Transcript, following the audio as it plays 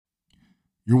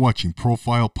You're watching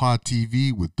Profile Pod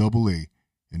TV with Double A.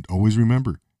 And always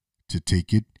remember to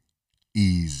take it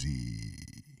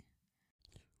easy.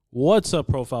 What's up,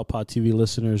 Profile Pod TV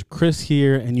listeners? Chris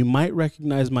here, and you might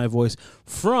recognize my voice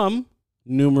from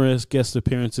numerous guest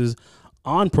appearances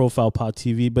on Profile Pod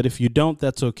TV, but if you don't,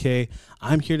 that's okay.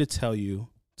 I'm here to tell you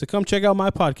to come check out my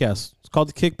podcast. It's called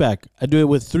The Kickback. I do it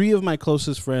with three of my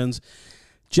closest friends,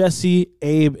 Jesse,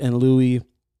 Abe, and Louie.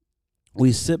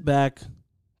 We sit back,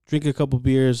 drink a couple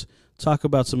beers, talk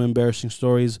about some embarrassing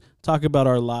stories, talk about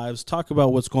our lives, talk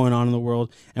about what's going on in the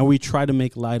world, and we try to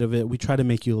make light of it. We try to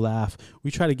make you laugh.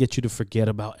 We try to get you to forget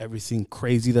about everything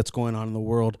crazy that's going on in the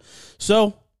world.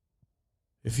 So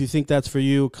if you think that's for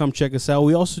you, come check us out.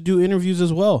 We also do interviews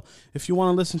as well. If you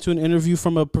want to listen to an interview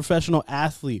from a professional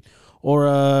athlete or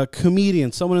a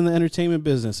comedian, someone in the entertainment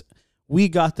business, we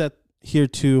got that here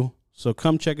too. So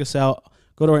come check us out.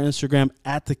 Go to our Instagram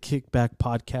at The Kickback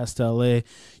Podcast LA.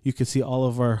 You can see all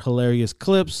of our hilarious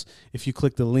clips. If you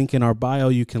click the link in our bio,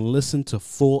 you can listen to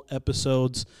full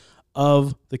episodes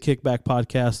of The Kickback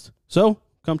Podcast. So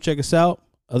come check us out.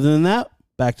 Other than that,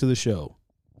 back to the show.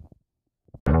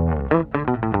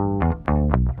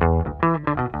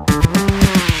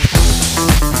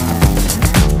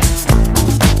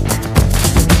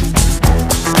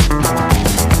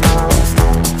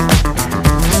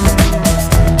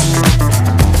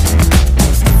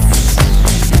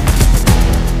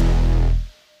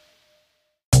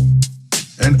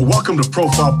 And welcome to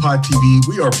Profile Pod TV.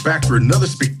 We are back for another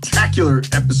spectacular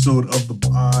episode of the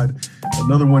pod.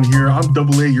 Another one here. I'm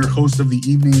Double A, your host of the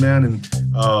evening, man. And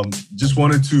just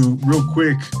wanted to real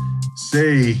quick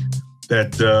say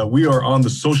that we are on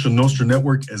the Social Nostra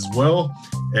Network as well.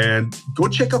 And go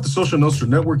check out the Social Nostra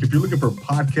Network. If you're looking for a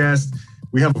podcast,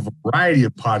 we have a variety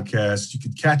of podcasts. You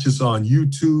can catch us on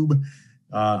YouTube,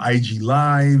 IG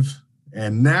Live,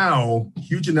 and now,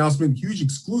 huge announcement, huge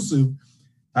exclusive.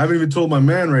 I haven't even told my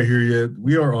man right here yet.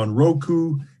 We are on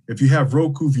Roku. If you have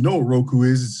Roku, if you know what Roku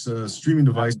is, it's a streaming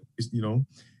device, you know.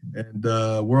 And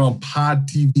we're on Pod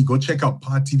TV. Go check out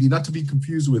Pod TV. Not to be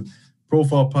confused with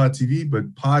Profile Pod TV,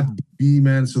 but Pod TV,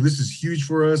 man. So this is huge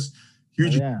for us,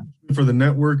 huge for the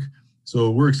network. So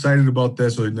we're excited about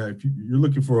that. So if you're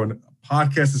looking for a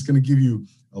podcast that's going to give you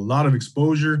a lot of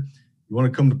exposure, you want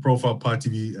to come to Profile Pod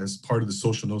TV as part of the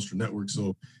Social Nostra Network.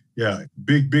 So yeah,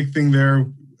 big thing there.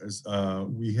 As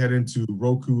we head into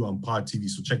Roku on Pod TV,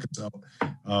 so check us out.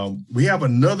 We have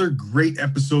another great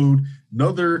episode,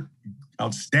 another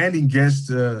outstanding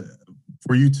guest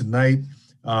for you tonight.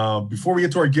 Before we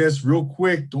get to our guest, real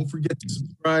quick, don't forget to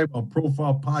subscribe on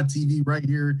Profile Pod TV right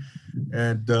here,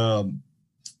 and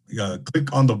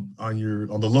click on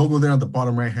the logo there on the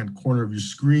bottom right hand corner of your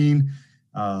screen.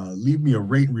 Leave me a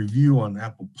rate and review on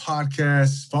Apple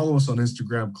Podcasts. Follow us on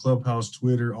Instagram, Clubhouse,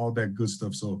 Twitter, all that good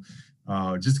stuff. So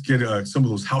just to get some of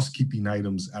those housekeeping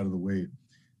items out of the way.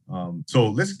 So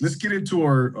let's get into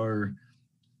our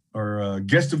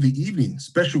guest of the evening,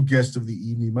 special guest of the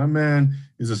evening. My man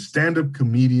is a stand-up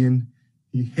comedian.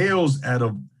 He hails out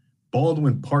of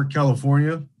Baldwin Park,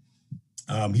 California.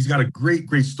 He's got a great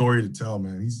story to tell,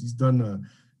 man. He's done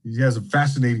he has a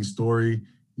fascinating story.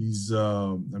 He's he's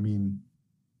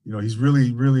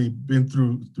really been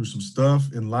through some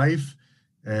stuff in life.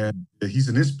 And he's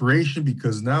an inspiration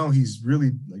because now he's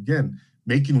really, again,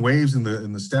 making waves in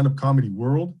the stand-up comedy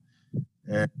world,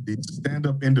 and he's a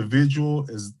stand-up individual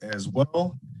as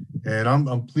well. And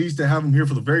I'm pleased to have him here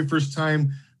for the very first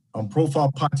time on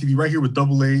Profile Pod TV, right here with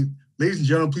Double A. Ladies and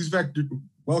gentlemen, please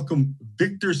welcome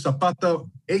Victor Zapata,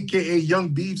 aka Young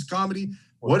Beeves Comedy.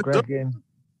 What's cracking?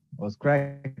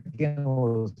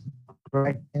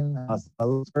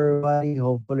 Salute everybody.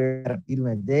 Hopefully, you're having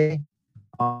a good day.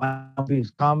 Beef's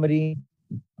Comedy,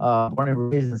 born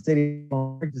and raised in the city,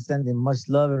 sending much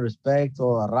love and respect to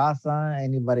all the raza,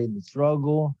 anybody in the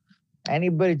struggle,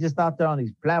 anybody just out there on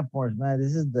these platforms, man.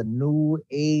 This is the new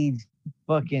age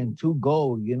fucking to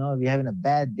go. You know, if you're having a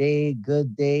bad day,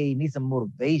 good day, you need some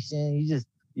motivation, you just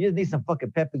need some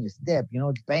fucking pep in your step, you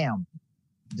know, bam,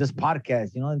 just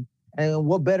podcast, you know. And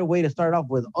what better way to start off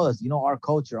with us, you know, our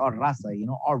culture, our raza, you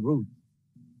know, our roots.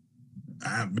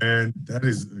 Man, that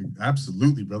is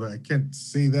absolutely, brother. I can't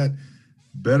say that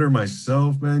better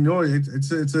myself, man. You know, it's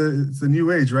a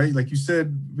new age, right? Like you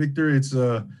said, Victor, it's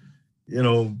the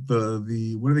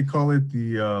what do they call it?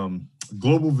 The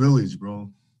global village, bro.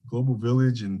 Global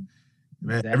village, and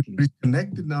man, exactly. Everybody's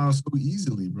connected now so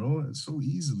easily, bro. So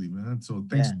easily, man. So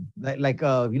thanks. Yeah. Like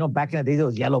you know, back in the days it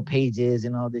was yellow pages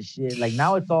and all this shit. Like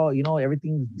now it's all, you know,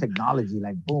 everything's technology.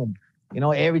 Like boom. You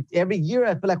know, every year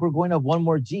I feel like we're going up one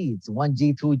more G. It's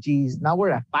 1G, 2Gs. Now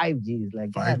we're at 5Gs.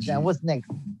 Like, God damn, what's next?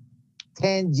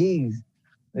 10 Gs.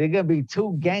 They're gonna be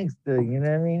too gangster. You know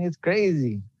what I mean? It's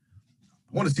crazy.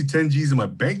 I want to see 10 G's in my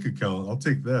bank account. I'll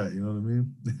take that. You know what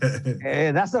I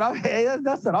mean? That's what I'm.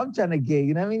 That's what I'm trying to get.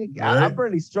 You know what I mean? Right? I'm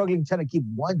barely struggling trying to keep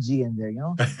 1 G in there. You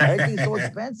know, everything's so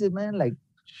expensive, man. Like,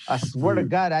 I swear to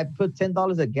Dude. God, I put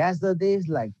 $10 of gas the other days.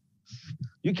 Like,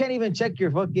 you can't even check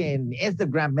your fucking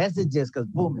Instagram messages because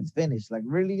boom, it's finished. Like,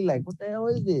 really? Like, what the hell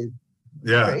is this?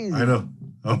 Yeah, I Crazy. know.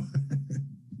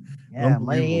 Yeah,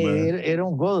 Unbelievable, money. man. It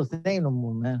don't go the same no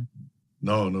more, man.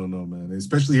 No, no, no, man.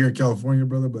 Especially here in California,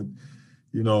 brother. But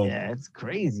you know, Yeah, it's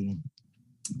crazy.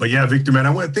 but yeah, Victor, man, I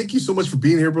want to thank you so much for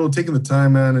being here, bro. Taking the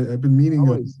time, man. I've been meaning.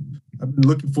 Always. I've been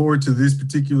looking forward to this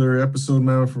particular episode,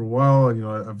 man, for a while. And, you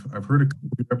know, I've heard a couple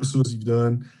of your episodes you've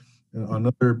done on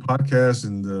other podcasts,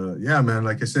 and yeah, man,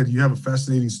 like I said, you have a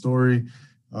fascinating story.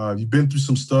 You've been through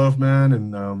some stuff, man,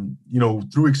 and you know,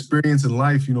 through experience in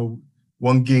life, you know,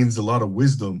 one gains a lot of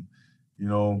wisdom, you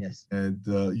know, Yes. and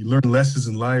you learn lessons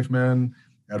in life, man.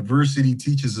 Adversity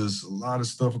teaches us a lot of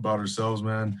stuff about ourselves,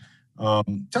 man.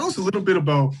 Tell us a little bit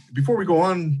about, before we go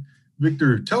on,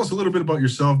 Victor, tell us a little bit about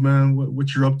yourself, man,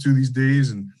 what you're up to these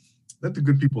days, and let the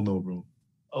good people know, bro.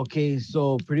 Okay,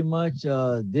 so pretty much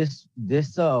this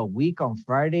week on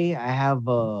Friday, I have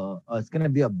it's gonna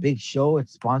be a big show.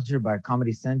 It's sponsored by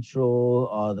Comedy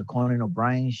Central, the Conan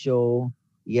O'Brien show,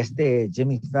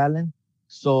 Jimmy Fallon.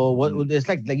 So Mhm. it's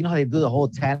like you know how they do the whole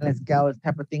talent scout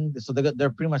type of thing. So they're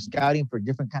pretty much scouting for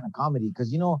different kind of comedy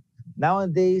because you know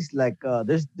nowadays like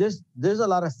there's a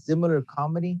lot of similar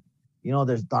comedy. You know,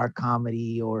 there's dark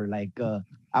comedy or like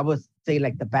I would say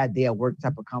like the bad day at work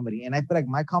type of comedy. And I feel like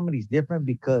my comedy is different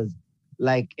because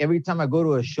like every time I go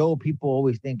to a show, people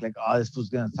always think like, oh, this fool's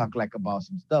gonna talk like about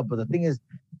some stuff. But the thing is,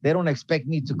 they don't expect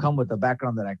me to come with the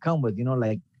background that I come with. You know,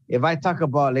 like if I talk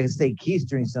about let's say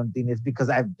keystering something, it's because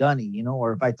I've done it, you know,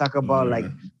 or if I talk about like Uh,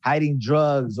 hiding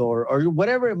drugs or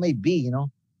whatever it may be, you know,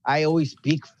 I always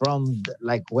speak from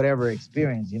like whatever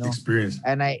experience, you know. Experience.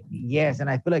 And I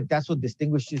feel like that's what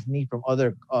distinguishes me from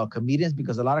other comedians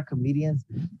because a lot of comedians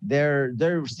they're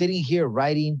sitting here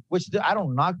writing, which I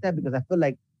don't knock that because I feel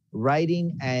like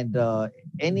writing and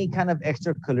any kind of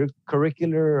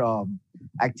extracurricular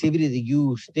activity that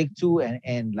you stick to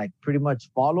and like pretty much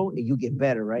follow, you get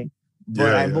better, right?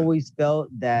 But Yeah, I've yeah. always felt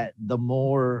that the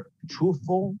more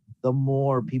truthful, the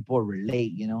more people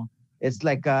relate, you know. It's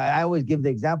like I always give the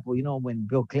example, you know, when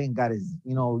Bill Clinton got his,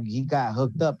 you know, he got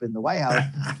hooked up in the White House.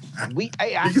 You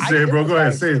can I say it, bro. Go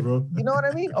ahead, sympathize. say it, bro. You know what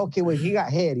I mean? Okay, well, he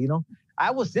got head, you know.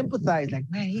 I would sympathize, like,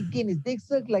 man, he getting his dick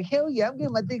sucked. Like, hell yeah, I'm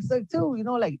getting my dick sucked too. You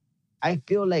know, like I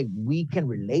feel like we can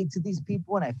relate to these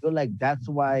people, and I feel like that's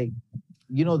why,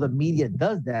 you know, the media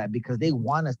does that because they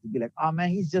want us to be like, oh man,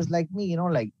 he's just like me, you know,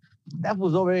 like that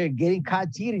was over there getting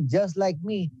caught cheating just like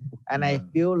me. And I Yeah,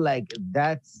 feel like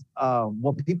that's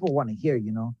what people want to hear,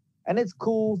 you know. And it's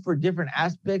cool for different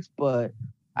aspects, but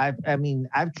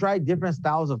I've tried different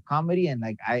styles of comedy, and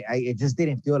like I it just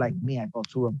didn't feel like me. I felt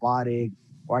too robotic,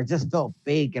 or I just felt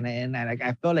fake, and like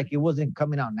I felt like it wasn't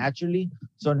coming out naturally.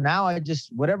 So now I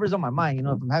just whatever's on my mind, you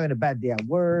know, if I'm having a bad day at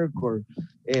work, or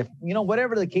if you know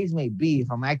whatever the case may be,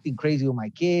 if I'm acting crazy with my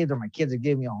kids, or my kids are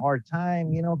giving me a hard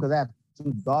time, you know, because I have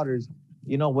two daughters,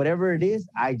 you know, whatever it is,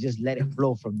 I just let it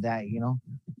flow from that, you know,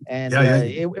 and yeah,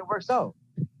 yeah. it works out.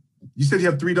 You said you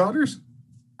have three daughters?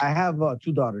 I have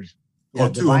two daughters. Oh, Yeah,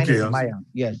 two. Divine Okay. and Maya.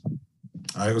 Yes.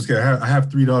 I was okay. I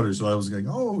have three daughters, so I was like,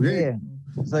 oh, hey, Yeah.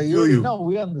 So I you feel already you. know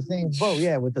we're on the same boat.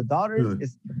 Yeah, with the daughters, Feel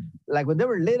it's like when they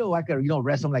were little, I could, you know,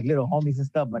 wrestle them like little homies and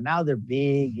stuff. But now they're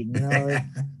big, and you know, it.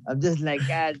 I'm just like,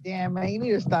 God damn, man, you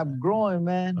need to stop growing,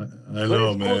 man. I But know,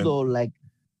 it's cool man. though. Like,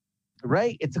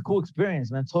 right? It's a cool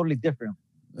experience, man. Totally different.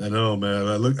 I know, man.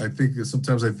 I think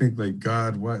sometimes I think like,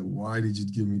 God, why did you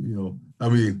give me, you know? I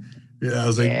mean, yeah, I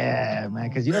was like, Yeah, man.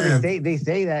 Because you know man, they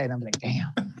say that, and I'm like,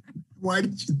 damn. why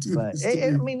did you do But this to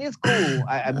I me? mean, it's cool.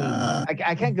 I mean, Ah,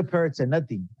 I can't compare it to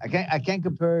nothing. I can't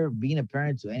compare being a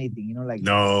parent to anything. You know, like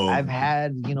no. I've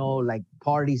had, you know, like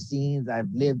party scenes.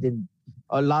 I've lived in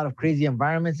a lot of crazy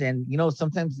environments, and you know,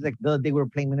 sometimes like the other day we were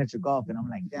playing miniature golf, and I'm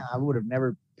like, damn, I would have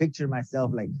never pictured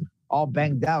myself like all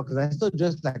banged out because I still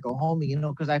dress like a homie, you know,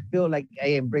 because I feel like I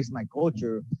embrace my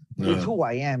culture. It's Uh, who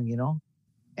I am, you know.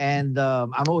 And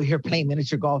I'm over here playing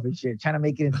miniature golf and shit, trying to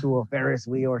make it into a Ferris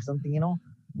wheel or something, you know.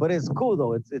 But it's cool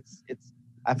though. It's.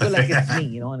 I feel like it's me,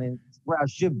 you know, and it's where I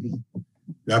should be.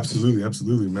 absolutely,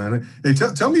 absolutely, man. Hey,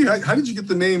 tell me, how did you get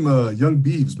the name Young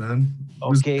Beeves, man?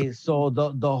 What is Okay, so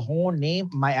the whole name,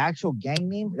 my actual gang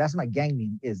name, that's my gang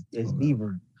name is oh, that?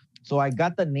 Beaver. So I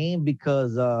got the name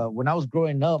because when I was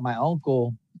growing up, my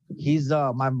uncle, he's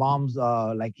my mom's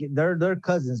like they're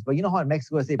cousins, but you know how in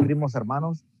Mexico they say primos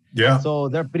hermanos. Yeah. So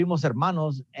they're primos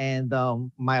hermanos, and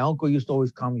my uncle used to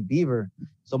always call me Beaver.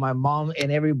 So my mom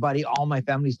and everybody, all my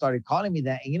family started calling me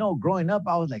that. And growing up,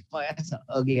 I was like, "Fuck, that's an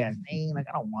ugly ass name. Like,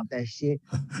 I don't want that shit."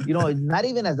 Not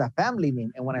even as a family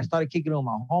name. And when I started kicking it with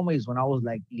my homies when I was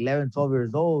like 11, 12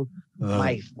 years old, Uh,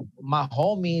 my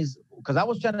homies, because I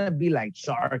was trying to be like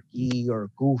Sharky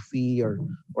or Goofy or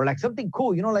like something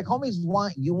cool. Like homies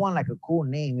want like a cool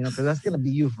name, because that's gonna be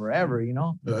you forever.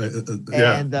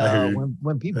 yeah, And I hear you.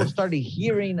 when people started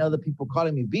hearing other people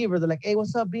calling me Beaver, they're like, "Hey,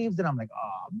 what's up, Beavs?" And I'm like,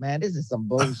 "Oh man, this is some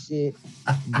bullshit,"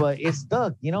 but it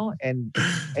stuck. And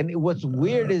what's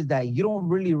weird is that you don't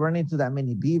really run into that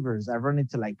many Beavers. I run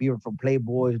into like Beaver from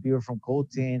Playboys, Beaver from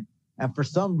Colton, and for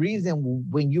some reason,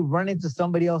 when you run into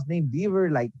somebody else named Beaver,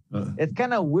 like it's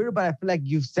kind of weird, but I feel like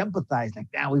you've sympathized.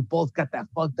 Like, damn, we both got that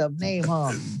fucked up name,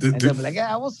 huh? And they'll be like,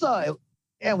 "Yeah, what's up?"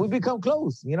 And we become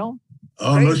close.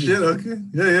 Oh, no Crazy. shit. Okay.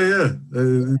 Yeah.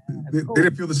 They Cool.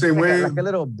 didn't feel the same way. Like a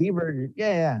little Beaver.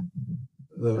 Yeah.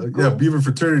 Yeah, Cool. Beaver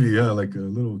fraternity. Yeah, like a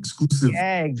little exclusive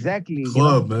Yeah, exactly.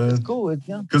 club, man. It's cool.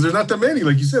 Because there's not that many.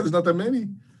 Like you said, there's not that many.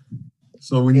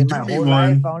 So when you In do my meet whole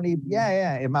life, one, I only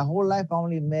In my whole life, I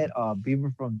only met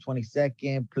Beaver from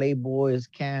 22nd,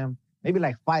 Playboys, Camp, maybe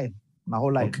like 5. My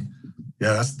whole life. okay.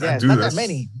 Yeah, It's not that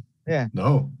many. Yeah.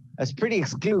 No. That's pretty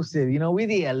exclusive. We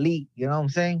the elite. You know what I'm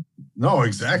saying? No,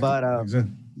 exactly. But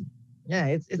exactly. yeah,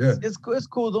 it's cool. It's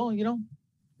cool though.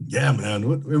 Yeah,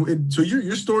 man. So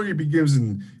your story begins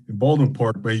in Baldwin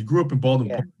Park, man. You grew up in Baldwin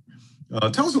Park.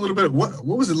 Tell us a little bit. What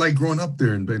was it like growing up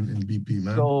there in BP,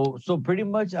 man? So pretty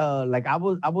much, like I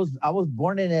was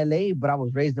born in LA, but I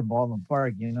was raised in Baldwin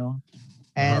Park.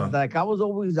 And like I was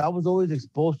always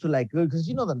exposed to like, because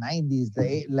the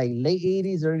 90s, like late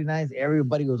 80s, early 90s,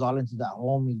 everybody was all into that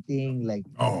homie thing. Like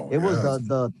it was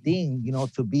the thing,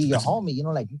 to be a homie.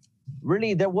 Like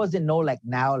really there wasn't no like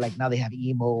now they have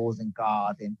emos and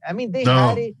goth, and I mean they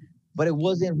had it, but it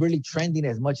wasn't really trending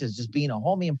as much as just being a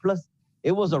homie. And plus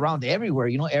it was around everywhere.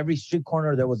 Every street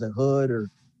corner there was a hood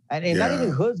and not even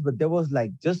hoods, but there was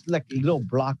like just like a little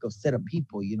block of set of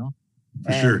people.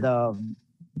 For and sure.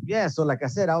 Yeah, so like I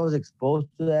said, I was exposed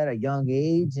to that at a young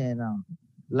age, and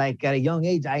like at a young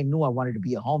age, I knew I wanted to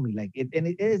be a homie. Like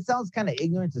it sounds kind of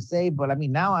ignorant to say, but I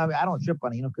mean now I don't trip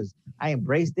on it, because I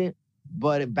embraced it.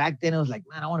 But back then it was like,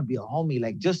 man, I want to be a homie.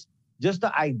 Like just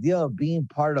the idea of being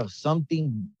part of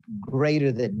something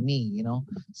greater than me,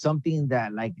 something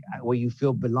that like where you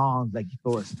feel belongs, like you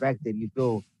feel respected, you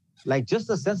feel like just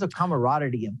a sense of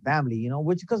camaraderie and family,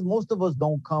 which because most of us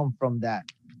don't come from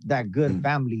that good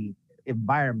family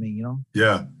environment.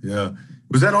 Yeah.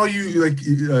 Was that all you like?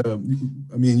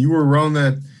 I mean, you were around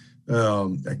that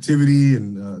activity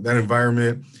and that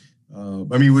environment.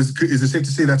 I mean, is it safe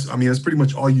to say that's pretty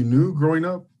much all you knew growing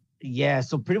up? Yeah,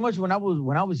 so pretty much when I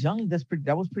was young,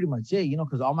 that was pretty much it,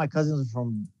 because all my cousins were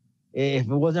from, if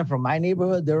it wasn't from my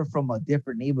neighborhood, they were from a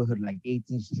different neighborhood, like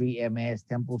 18th Street, MS,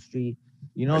 Temple Street,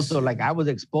 so like I was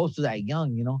exposed to that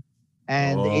young,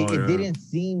 and it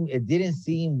didn't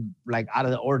seem like out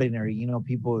of the ordinary,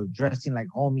 people dressing like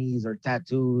homies or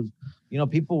tattoos,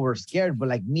 people were scared, but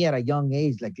like me at a young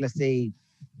age, like let's say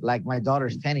like my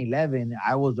daughter's 10, 11,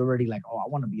 I was already like, oh, I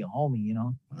want to be a homie,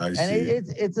 I see.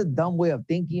 It's a dumb way of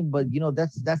thinking, but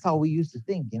that's how we used to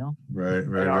think, Right.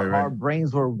 And our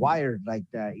brains were wired like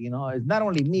that, it's not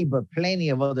only me, but plenty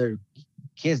of other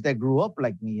kids that grew up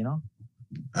like me,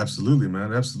 Absolutely,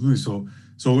 man. Absolutely. So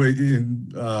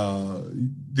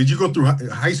did you go through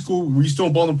high school? Were you still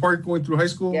in Baldwin Park going through high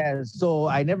school? Yeah, so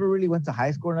I never really went to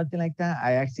high school or nothing like that.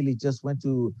 I actually just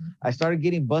I started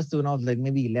getting busted when I was like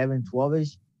maybe 11,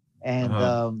 12ish.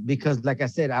 And because like I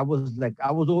said, I was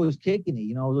always kicking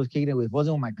it, I was always kicking it with,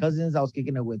 wasn't with my cousins, I was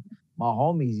kicking it with my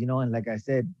homies, and like I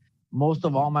said, most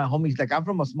of all my homies, like I'm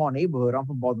from a small neighborhood, I'm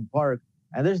from Baldwin Park,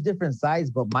 and there's different sides,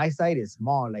 but my side is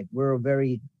small. Like we're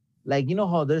very, like,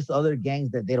 how there's other gangs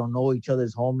that they don't know each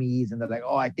other's homies, and they're like,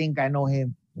 oh, I think I know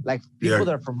him. Like people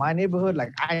that are from my neighborhood,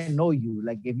 like I know you.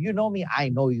 Like if you know me, I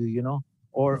know you,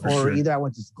 or sure. Either I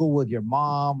went to school with your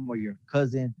mom or your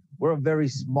cousin. We're a very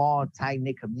small,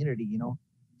 tight-knit community,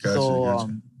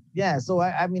 Gotcha. Yeah, so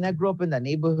I mean, I grew up in that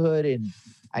neighborhood, and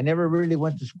I never really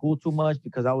went to school too much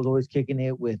because I was always kicking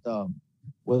it with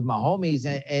my homies,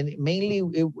 and mainly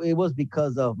it was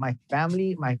because of my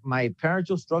family, my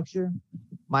parental structure.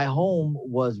 My home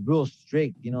was real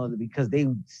strict, because they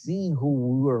seen who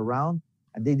we were around,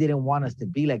 and they didn't want us to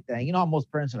be like that. How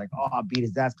most parents are like, oh, I'll beat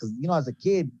his ass, because as a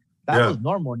kid, that was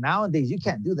normal. Nowadays, you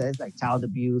can't do that. It's like child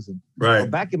abuse.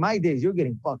 But back in my days, you're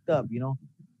getting fucked up,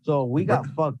 So we got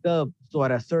fucked up. So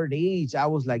at a certain age, I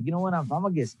was like, you know what? If I'm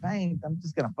going to get spanked, I'm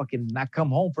just going to fucking not come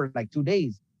home for like 2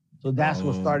 days. So that's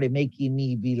what started making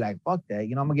me be like, fuck that.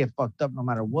 You know, I'm gonna get fucked up no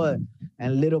matter what.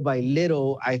 And little by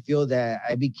little, I feel that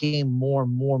I became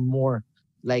more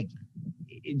like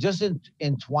just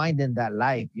entwined in that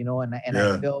life, you know, and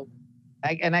I felt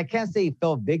and I can't say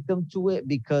fell victim to it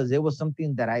because it was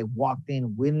something that I walked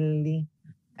in willingly.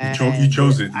 You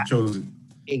chose it. You chose it.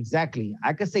 Exactly.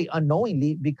 I could say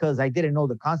unknowingly because I didn't know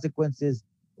the consequences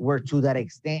were to that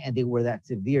extent and they were that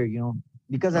severe, you know.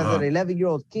 Because as an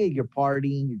 11-year-old kid, you're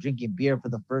partying, you're drinking beer for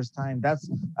the first time. That's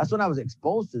when I was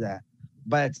exposed to that.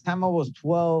 By the time I was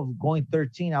 12, going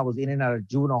 13, I was in and out of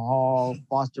juvenile hall,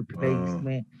 foster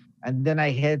placement, and then I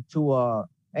head to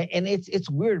and it's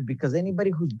weird because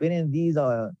anybody who's been in these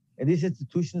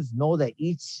institutions know that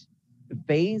each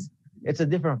phase it's a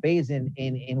different phase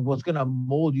in what's gonna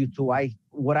mold you to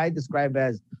what I describe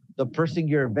as the person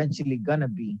you're eventually gonna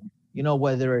be. You know,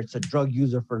 whether it's a drug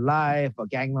user for life, a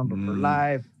gang member for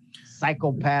life,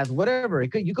 psychopath, whatever.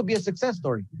 You could be a success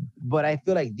story. But I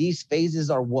feel like these phases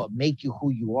are what make you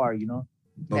who you are, you know?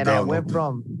 I went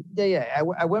from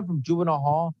I went from juvenile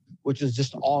hall, which was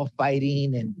just all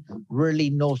fighting and really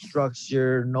no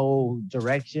structure, no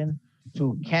direction,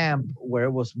 to camp where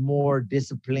it was more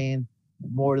disciplined,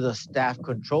 more the staff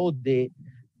controlled it.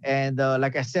 And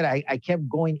like I said, I kept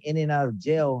going in and out of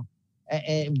jail.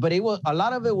 But it was a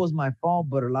lot of it was my fault,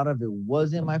 but a lot of it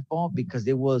wasn't my fault because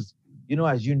it was, you know,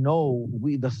 as you know,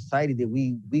 the society that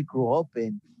we grew up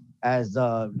in, as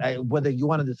whether you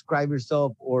want to describe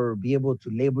yourself or be able to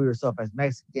label yourself as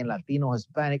Mexican, Latino,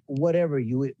 Hispanic, whatever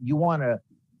you want to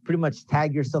pretty much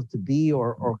tag yourself to be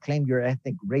or claim your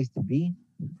ethnic race to be.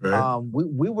 Right.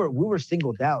 We were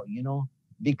singled out, you know,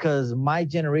 because my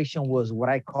generation was what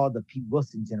I call the Pete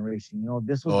Wilson generation. You know,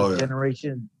 this was the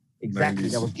generation. Exactly.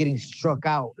 90s. That was getting struck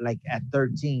out like at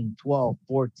 13, 12,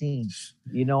 14,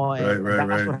 you know, and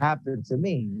that's what happened to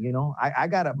me. You know, I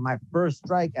got my first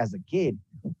strike as a kid.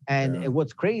 And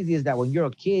what's crazy is that when you're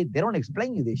a kid, they don't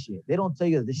explain you this shit. They don't tell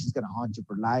you that this is going to haunt you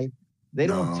for life. They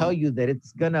don't tell you that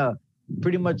it's going to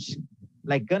pretty much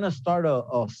like going to start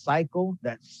a cycle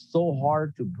that's so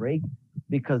hard to break,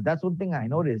 because that's one thing I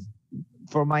noticed.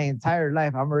 For my entire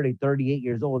life, I'm already 38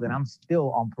 years old and I'm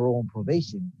still on parole and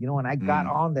probation, you know, and I got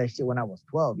on that shit when I was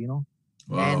 12, you know.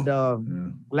 Wow.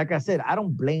 And like I said, I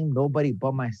don't blame nobody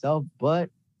but myself, but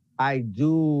I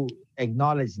do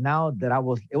acknowledge now that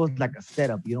it was like a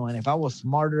setup, you know, and if I was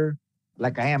smarter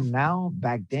like I am now,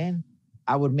 back then,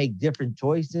 I would make different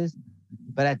choices.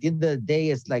 But at the end of the day,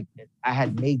 it's like I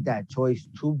had made that choice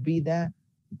to be that.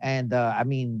 And I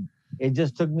mean, it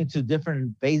just took me to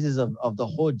different phases of the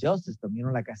whole jail system. You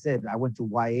know, like I said, I went to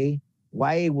YA.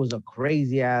 YA was a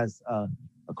crazy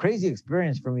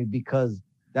experience for me because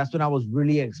that's when I was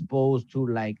really exposed to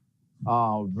like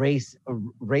race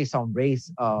on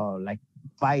race, like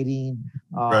fighting,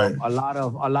 a lot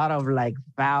of like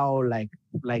foul, like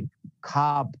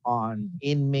cop on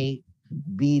inmate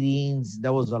beatings.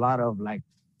 There was a lot of like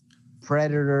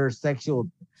predator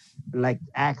sexual like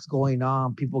acts going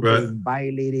on, people getting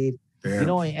violated. Damn. You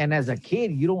know, and as a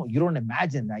kid, you don't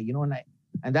imagine that, you know,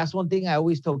 and that's one thing I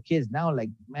always tell kids now, like,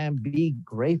 man, be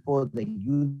grateful that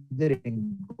you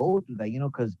didn't go through that, you know,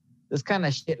 because this kind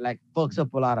of shit like fucks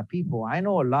up a lot of people. I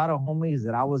know a lot of homies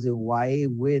that I was in YA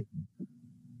with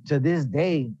to this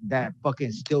day that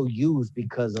fucking still use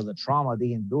because of the trauma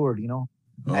they endured, you know.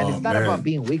 And it's not about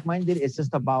being weak-minded, it's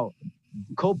just about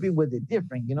coping with it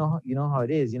different, you know how it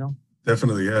is, you know.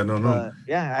 Definitely, yeah, no.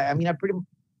 I mean, I pretty,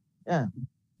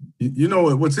 You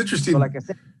know what's interesting? So like I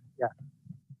said,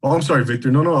 Oh, I'm sorry,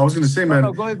 Victor. No, I was going to say, man.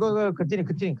 No, go ahead. Continue.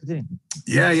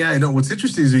 Yeah. I know. What's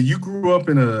interesting is that you grew up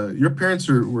in your parents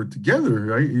were together,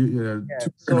 right?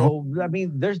 So I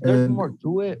mean, there's more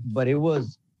to it, but it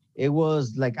was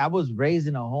like I was raised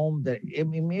in a home that it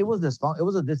was a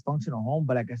dysfunctional home,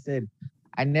 but like I said,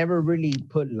 I never really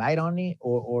put light on it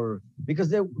or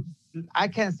because I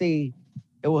can't say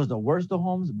it was the worst of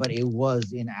homes, but it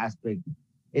was in aspect.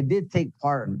 It did take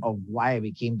part of why I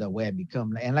became the way I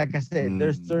become. And like I said,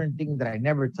 there's certain things that I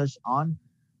never touched on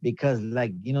because,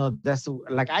 like, you know, that's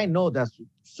like I know that's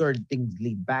certain things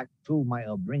lead back to my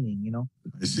upbringing, you know.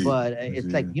 But it's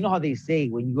like, you know how they say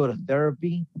when you go to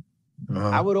therapy,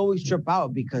 I would always trip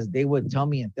out because they would tell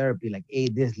me in therapy, like, hey,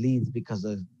 this leads because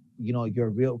of, you know, you're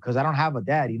real, because I don't have a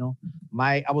dad, you know.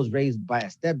 I was raised by a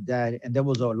stepdad, and there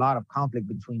was a lot of conflict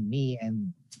between me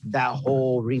and that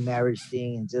whole remarriage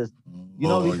thing, and just, you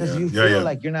know, because you feel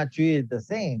like you're not treated the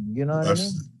same, you know what I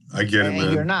mean? I get it, man.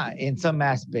 And you're not in some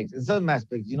aspects,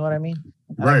 you know what I mean?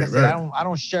 Like I said,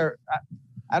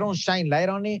 I don't shine light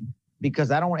on it because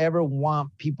I don't ever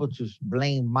want people to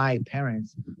blame my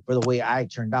parents for the way I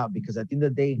turned out, because at the end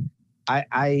of the day,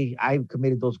 I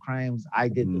committed those crimes. I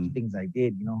did those Mm. things I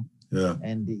did, Yeah.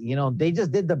 and they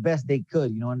just did the best they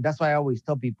could, and that's why I always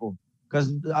tell people,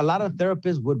 because a lot of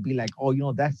therapists would be like,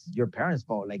 oh, that's your parents'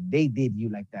 fault, like they did you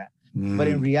like that. But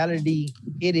in Mm. reality,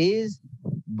 it is.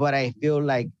 But I feel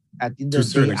like at the end To a of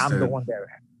the day, certain I'm the extent. one that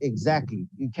exactly.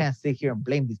 You can't sit here and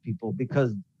blame these people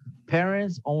because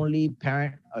parents only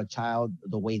parent a child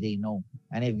the way they know.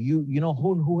 And if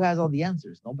who has all the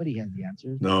answers? Nobody has the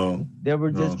answers. No, They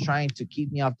were no. just trying to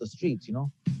keep me off the streets.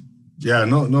 Yeah,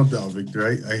 no, no doubt, Victor.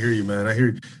 I hear you, man. I hear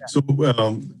you.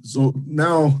 So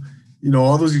now,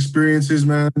 all those experiences,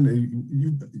 man.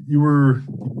 You were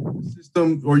in the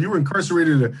system, or you were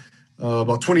incarcerated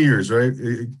about 20 years, right?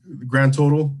 Grand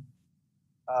total,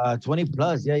 20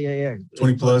 plus, yeah.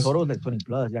 20 plus. Total is like 20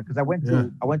 plus, yeah. Because I went Yeah.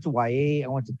 to YA, I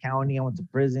went to county, I went to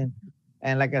prison,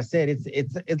 and like I said,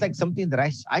 it's like something that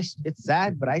it's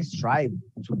sad, but I strive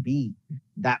to be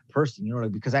that person,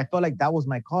 like, because I felt like that was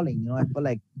my calling, I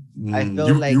felt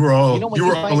You like were when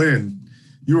you all find, in.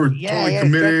 You were yeah, totally yeah,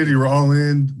 committed. exactly, You were all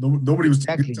in. Nobody was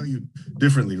exactly. tell you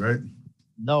differently, right?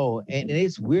 No, and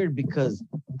it's weird because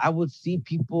I would see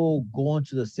people go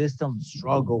into the system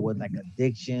struggle with like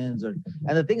addictions and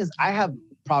the thing is I have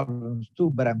problems too,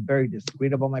 but I'm very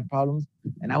discreet about my problems.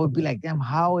 And I would be like, damn,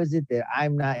 how is it that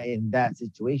I'm not in that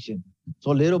situation?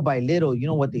 So little by little,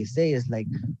 what they say is like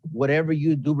whatever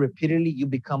you do repeatedly, you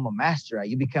become a master at.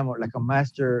 You become like a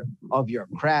master of your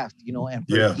craft, and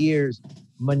for Yeah. years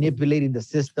manipulating the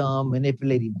system,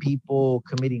 manipulating people,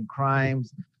 committing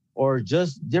crimes or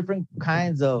just different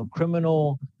kinds of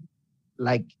criminal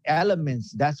like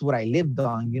elements. That's what I lived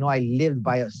on. I lived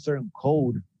by a certain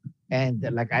code. And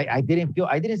like I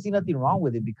didn't see nothing wrong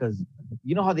with it because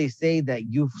you know how they say that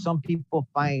some people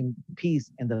find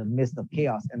peace in the midst of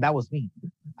chaos. And that was me.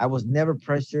 I was never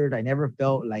pressured. I never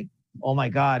felt like, oh my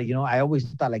God, I always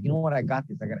thought like, you know what, I got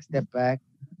this. I gotta step back.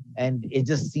 And it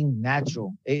just seemed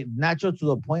natural. Natural to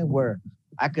the point where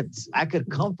I could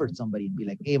comfort somebody and be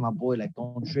like, hey, my boy, like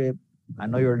don't trip. I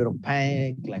know you're a little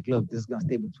panicked. Like, look, this is gonna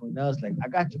stay between us. Like, I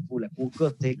got you, fool. Like, we'll go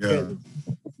take care Yeah. of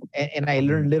this. And I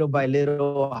learned little by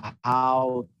little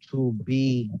how to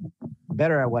be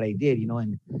better at what I did,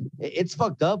 and it's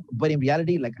fucked up. But in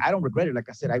reality, like I don't regret it. Like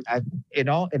I said, I in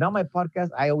all my podcast,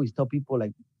 I always tell people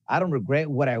like I don't regret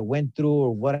what I went through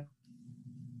or what I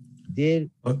did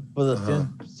for the Uh-huh.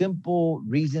 simple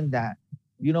reason that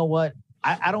what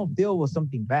I don't feel was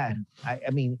something bad. I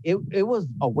mean it was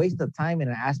a waste of time in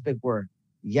an aspect where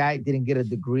yeah, I didn't get a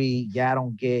degree, yeah, I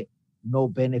don't get no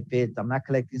benefits, I'm not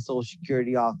collecting social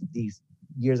security off these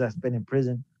years I spent in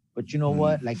prison. But you know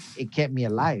what? Like it kept me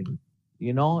alive.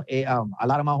 A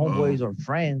lot of my Oh. homeboys or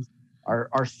friends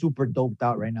are super doped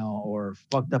out right now or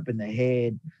fucked up in the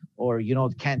head or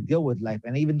can't deal with life.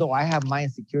 And even though I have my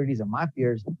insecurities and my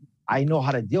fears, I know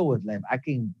how to deal with life. I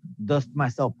can dust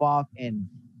myself off and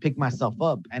pick myself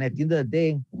up. And at the end of the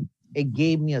day, it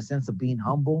gave me a sense of being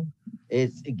humble.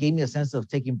 It gave me a sense of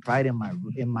taking pride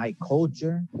in my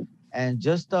culture, and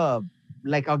just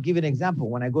like I'll give you an example.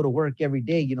 When I go to work every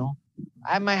day,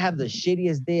 I might have the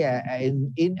shittiest day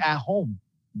at home,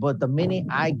 but the minute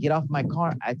I get off my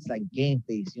car, it's like game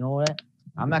face. You know what?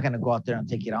 I'm not gonna go out there and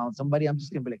take it out on somebody. I'm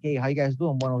just gonna be like, hey, how you guys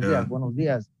doing? Buenos Yeah. dias, buenos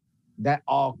dias. That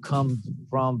all comes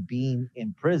from being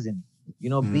in prison.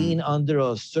 Mm. Being under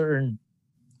a certain,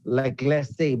 like,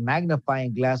 let's say,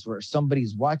 magnifying glass where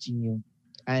somebody's watching you.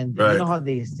 And you Right. know how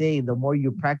they say the more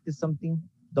you practice something,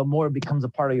 the more it becomes a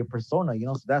part of your persona.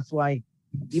 So that's why,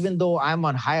 even though I'm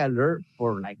on high alert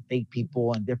for like fake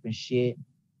people and different shit,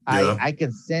 I Yeah. I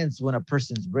can sense when a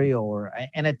person's real.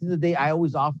 And at the end of the day, I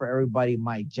always offer everybody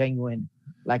my genuine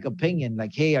like opinion.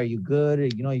 Like, hey, are you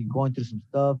good? You're going through some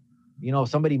stuff. If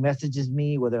somebody messages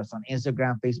me, whether it's on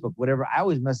Instagram, Facebook, whatever, I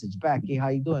always message back, hey, how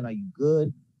you doing? Are you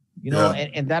good? Yeah.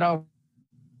 And that all,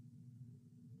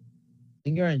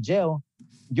 when you're in jail,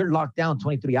 you're locked down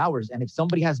 23 hours. And if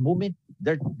somebody has movement,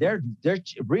 they're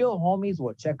real homies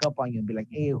will check up on you and be like,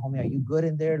 hey, homie, are you good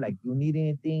in there? Like, you need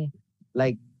anything?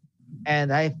 Like,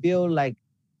 and I feel like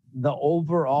the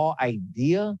overall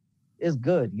idea is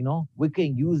good. We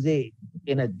can use it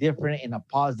in a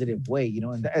positive way,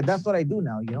 and that's what I do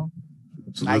now. I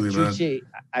Absolutely, preach man. it,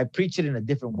 I preach it in a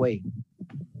different way.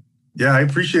 Yeah, I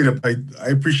appreciate it. I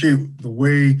appreciate the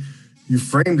way you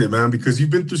framed it, man, because you've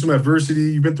been through some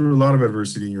adversity. You've been through a lot of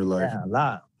adversity in your life. Yeah, a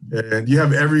lot. And you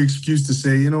have every excuse to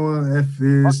say, you know what, F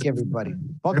this, Fuck everybody.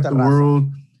 Fuck F the the raza.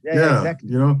 world. Yeah, Yeah,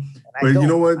 exactly. And I But you know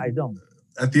don't. what? I don't.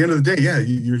 At the end of the day, yeah,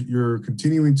 you're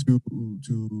continuing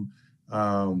to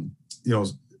um, you know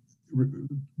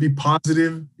be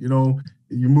positive.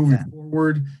 You're moving Yeah.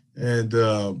 forward, and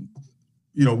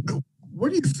what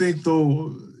do you think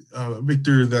though?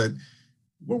 Victor, that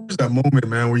what was that moment,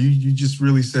 man, where you just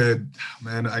really said,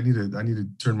 man, I need to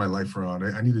turn my life around.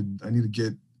 I need to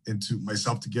get into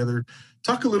myself together.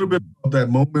 Talk a little bit about that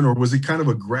moment, or was it kind of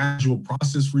a gradual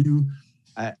process for you?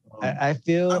 I I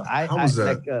feel How I was that?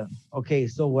 like okay,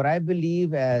 so what I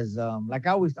believe as like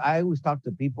I always talk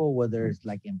to people, whether it's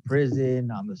like in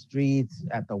prison, on the streets,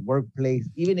 at the workplace,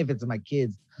 even if it's my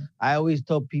kids. I always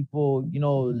tell people,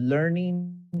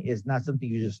 learning is not something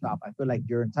you just stop. I feel like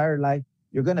your entire life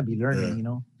you're gonna be learning,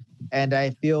 Yeah. and I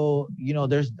feel,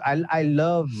 I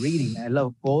love reading, I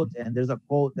love quotes, and there's a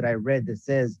quote that I read that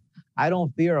says, I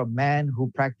don't fear a man who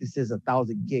practices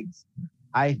 1,000 kicks.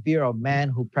 I fear a man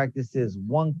who practices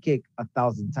one kick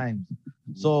 1,000 times.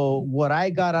 So what I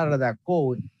got out of that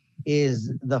quote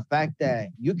is the fact that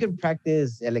you can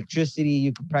practice electricity,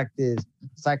 you can practice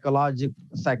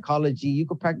psychology, you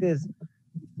can practice,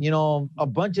 a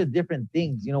bunch of different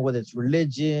things, whether it's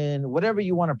religion, whatever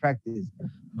you want to practice.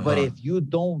 But Uh-huh. if you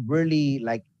don't really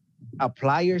like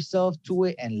apply yourself to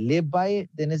it and live by it,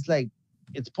 then it's like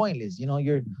it's pointless.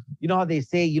 How they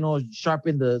say,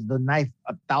 sharpen the knife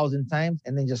 1,000 times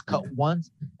and then just cut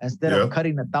once instead of Yeah.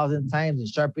 cutting 1,000 times and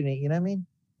sharpening it. You know what I mean?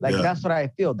 Like Yeah. that's what I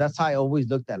feel. That's how I always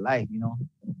looked at life.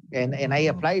 And I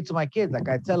apply it to my kids. Like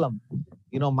I tell them,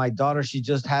 my daughter, she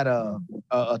just had a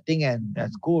thing at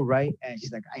school, right? And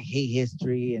she's like, I hate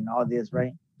history and all this,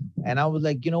 right? And I was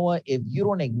like, you know what? If you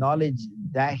don't acknowledge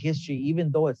that history,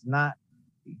 even though it's not,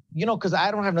 because I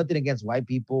don't have nothing against white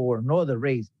people or no other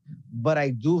race, but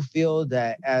I do feel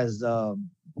that as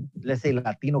let's say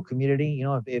Latino community,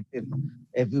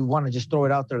 if we want to just throw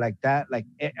it out there like that, like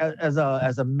as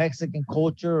a Mexican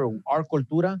culture or our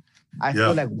cultura, I feel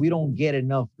Yeah. like we don't get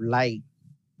enough light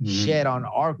Mhm. shed on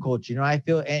our culture. I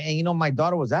feel, and my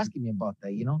daughter was asking me about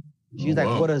that. Oh She's like,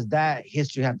 what wow. does that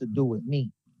history have to do with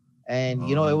me? And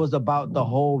it Uh, was about the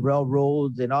whole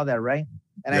railroads and all that, right?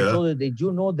 And I yeah. told her, did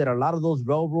you know that a lot of those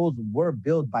railroads were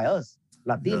built by us,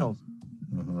 Yeah. Latinos?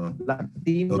 Uh-huh. No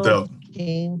Latinos doubt.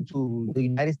 came to the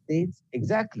United States,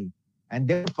 exactly, and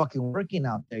they're fucking working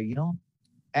out there.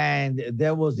 And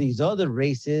there was these other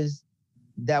races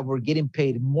that were getting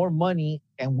paid more money,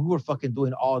 and we were fucking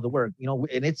doing all the work.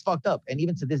 And it's fucked up. And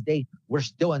even to this day, we're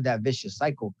still in that vicious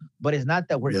cycle. But it's not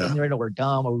that we're Yeah. ignorant or we're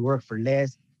dumb or we work for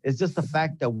less. It's just the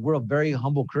fact that we're a very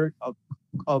humble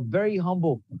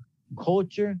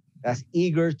culture that's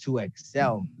eager to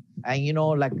excel. And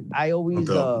like I No always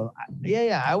doubt.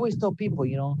 yeah, I always tell people,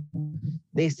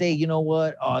 they say, you know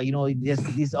what,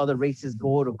 these other races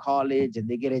go to college and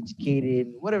they get educated,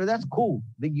 whatever, that's cool.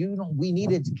 But we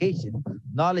need education.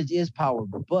 Knowledge is power.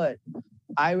 But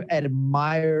I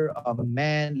admire a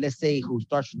man, let's say, who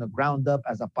starts from the ground up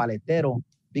as a paletero,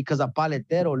 because a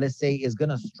paletero, let's say, is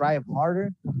gonna strive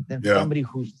harder than Yeah. somebody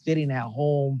who's sitting at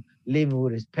home, living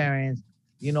with his parents,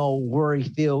 worry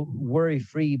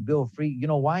free, bill free. You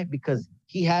know why? Because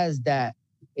he has that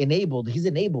enabled. He's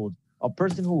enabled. A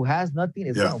person who has nothing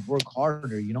is Yeah. gonna work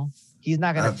harder. He's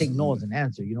not gonna take no as Absolutely. an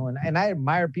answer. And I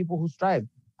admire people who strive.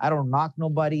 I don't knock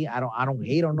nobody. I don't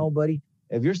hate on nobody.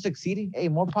 If you're succeeding, hey,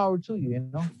 more power to you.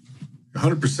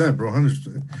 100%, bro.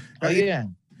 100%. Oh yeah.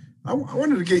 I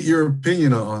wanted to get your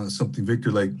opinion on something,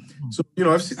 Victor. Like, so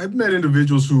I've met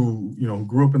individuals who who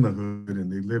grew up in the hood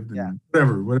and they lived Yeah.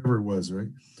 in whatever it was, right,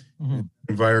 Mm-hmm.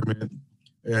 environment,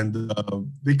 and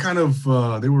they kind of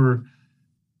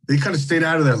stayed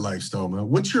out of that lifestyle, man.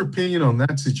 What's your opinion on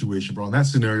that situation, bro? On that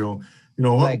scenario,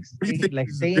 what do you think Like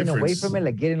is the staying away difference? from it,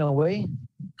 like getting away.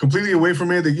 Completely away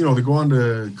from it. They go on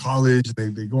to college.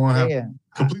 They go on Yeah, have yeah.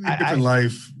 completely I different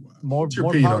life. more What's your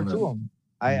more opinion power on to that? them.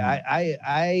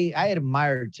 Mhm. I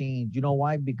admire change. You know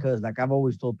why? Because like I've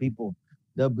always told people,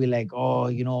 they'll be like, oh,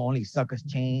 only suckers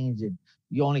change, and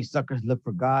you only suckers look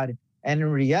for God. And in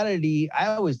reality, I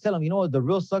always tell them, the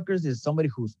real suckers is somebody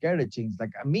who's scared of change.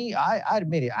 Like me, I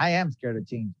admit it, I am scared of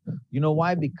change. You know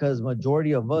why? Because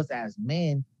majority of us as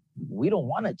men, we don't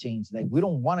want to change. Like we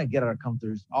don't want to get our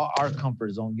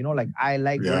comfort zone. Like I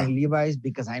like Yeah. wearing Levi's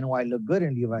because I know I look good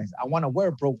in Levi's. I want to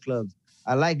wear pro clubs.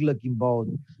 I like looking bald.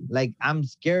 Like I'm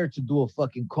scared to do a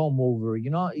fucking comb over.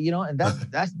 And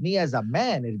that's me as a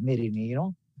man admitting it.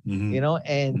 Hmm.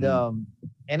 And Hmm.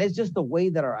 and it's just the way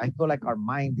that I feel like our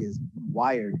mind is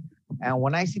wired. And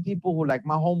when I see people who, like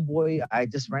my homeboy, I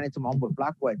just ran into my homeboy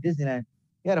Flaco at Disneyland.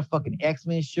 He had a fucking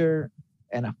X-Men shirt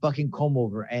and a fucking comb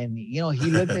over. And he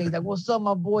looked at me, he's like, what's up,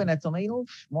 my boy? And I told him,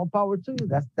 more power to you.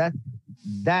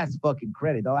 That's fucking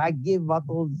credit. Though I give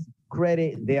Vatos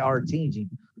credit, they are changing.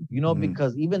 Hmm.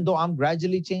 Because even though I'm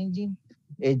gradually changing,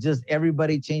 It just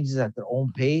everybody changes at their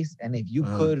own pace. And if you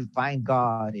could find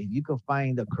God, if you could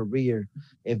find a career,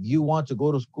 if you want to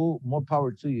go to school, more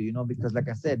power to you, you know, because like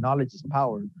I said, knowledge is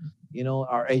power. You know,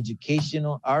 our education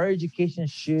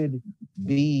should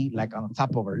be like on the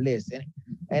top of our list.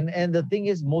 And the thing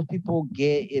is, most people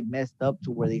get it messed up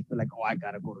to where they feel like, oh, I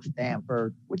gotta go to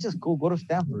Stanford, which is cool, go to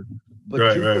Stanford.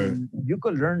 But you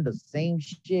could learn the same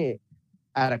shit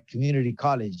at a community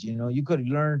college. You know, you could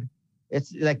learn.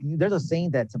 It's like there's a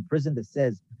saying that's in prison that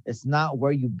says it's not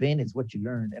where you've been, it's what you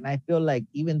learned. And I feel like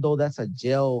even though that's a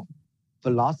jail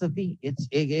philosophy,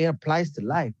 it applies to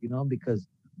life, you know, because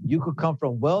you could come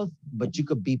from wealth, but you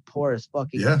could be poor as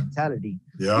fucking mentality.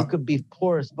 You could be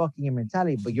poor as fucking in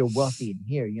mentality, but you're wealthy in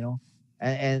here, you know.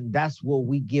 And that's what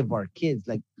we give our kids.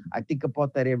 Like I think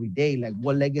about that every day. Like,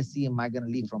 what legacy am I gonna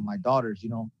leave from my daughters? You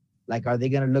know, like, are they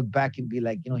gonna look back and be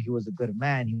like, you know, he was a good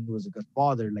man, he was a good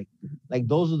father? Like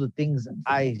those are the things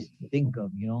I think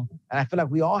of, you know. And I feel like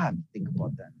we all have to think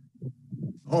about that.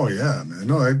 Oh yeah, man.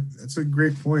 No, that's a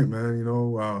great point, man. You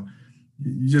know,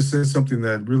 you just said something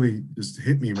that really just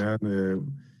hit me, man. You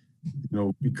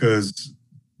know, because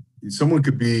someone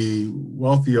could be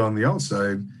wealthy on the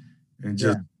outside and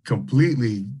just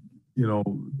completely, you know,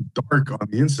 dark on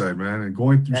the inside, man, and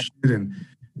going through shit. And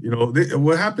you know,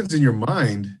 what happens in your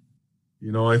mind,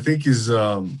 you know, I think is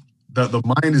that the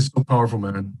mind is so powerful,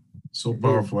 man. So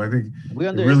powerful. I think we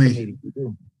underestimate it. We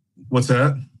do. What's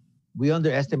that? We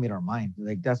underestimate our mind.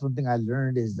 Like that's one thing I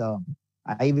learned is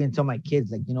I even tell my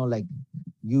kids, like, you know, like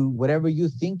you, whatever you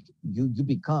think, you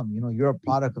become, you know, you're a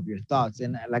product of your thoughts.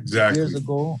 And like years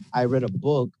ago, I read a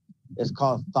book. It's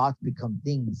called Thoughts Become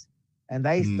Things. And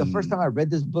the first time I read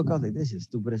this book, I was like, this is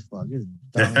stupid as fuck. This is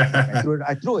dumb.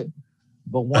 I threw it.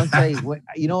 But once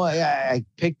I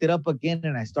picked it up again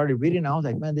and I started reading, I was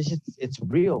like, man, it's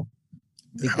real.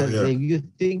 Because if you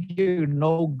think you're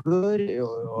no good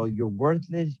or you're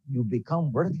worthless, you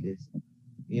become worthless.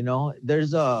 You know,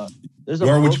 there's a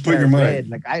or what you put in your mind.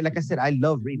 Like I said, I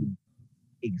love reading.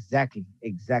 Exactly.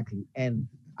 And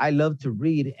I love to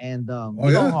read. And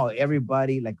you know how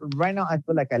everybody, like right now, I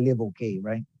feel like I live okay,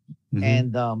 right? Mm-hmm.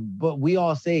 And but we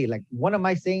all say, like, one of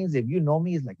my sayings, if you know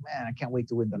me, is like, man, I can't wait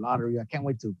to win the lottery. I can't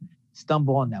wait to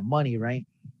stumble on that money, right?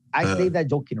 I say that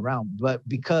joking around, but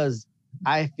because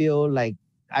I feel like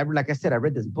like I said, I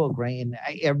read this book, right? And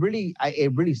it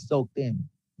really soaked in,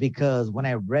 because when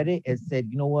I read it, it said,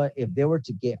 you know what? If they were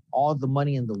to get all the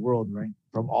money in the world, right,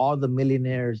 from all the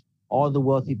millionaires, all the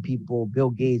wealthy people, Bill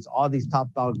Gates, all these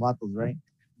top dog vatos, right,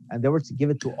 and they were to give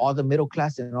it to all the middle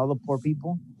class and all the poor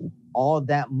people, all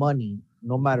that money,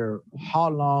 no matter how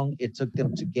long it took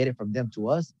them to get it from them to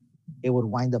us, it would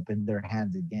wind up in their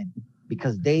hands again,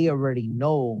 because they already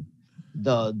know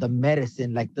the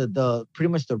medicine, like the pretty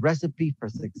much the recipe for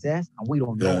success, and we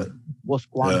don't know it. We'll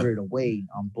squander it away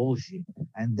on bullshit,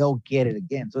 and they'll get it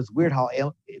again. So it's weird how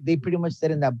they pretty much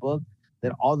said in that book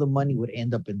that all the money would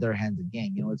end up in their hands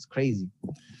again. You know, it's crazy.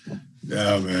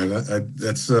 Yeah, man,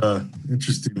 that's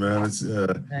interesting, man. It's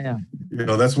you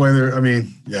know, that's why they're. I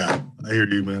mean, yeah, I hear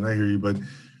you, man. I hear you, but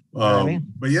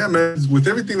but yeah, man, with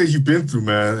everything that you've been through,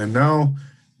 man, and now,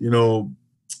 you know,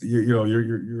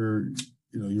 you're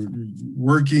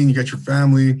working, you got your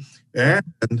family,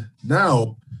 and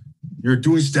now you're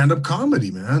doing stand-up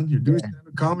comedy, man. You're doing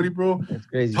stand-up comedy, bro. That's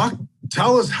crazy.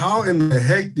 Tell us, how in the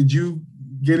heck did you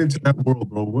get into that world,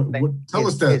 bro? Tell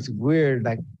us that. It's weird.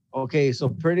 Like, okay, so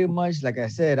pretty much, like I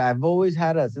said, I've always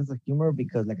had a sense of humor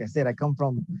because, like I said, I come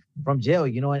from jail,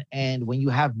 you know, and when you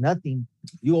have nothing,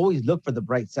 you always look for the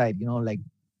bright side, you know, like,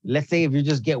 let's say if you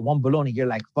just get one bologna, you're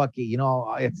like, fuck it, you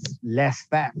know, it's less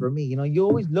fat for me. You know, you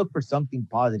always look for something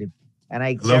positive. And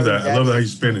I love that. I love how you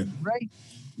spin it. Right?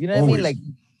 You know what I mean? Like,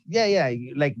 yeah.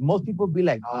 Like most people be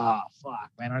like,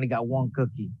 fuck, man, I only got one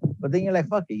cookie. But then you're like,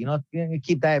 fuck it, you know, you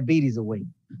keep diabetes away.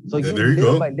 So there you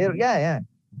go. By little,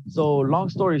 So long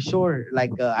story short,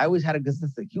 like I always had a good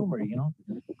sense of humor, you know.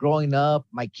 Growing up,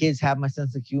 my kids have my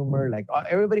sense of humor. Like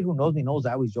everybody who knows me knows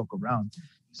I always joke around.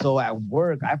 So at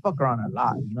work, I fuck around a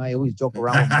lot. You know, I always joke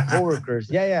around with my coworkers.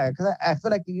 Because I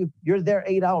feel like you're there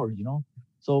 8 hours, you know,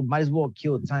 so might as well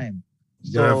kill time.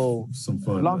 So some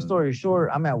fun. Long story short,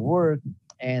 I'm at work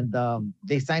and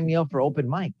they signed me up for open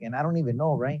mic, and I don't even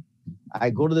know, right?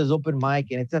 I go to this open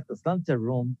mic and it's at the Sunset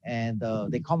Room, and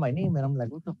they call my name, and I'm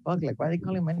like, what the fuck? Like, why are they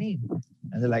calling my name?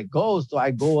 And they're like, go. So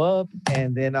I go up,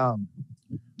 and then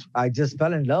I just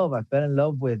fell in love. I fell in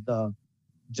love with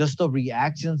just the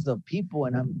reactions of people,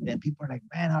 and people are like,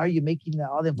 man, how are you making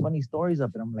all them funny stories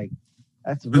up? And I'm like,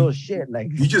 that's real shit. Like,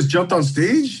 you just jumped on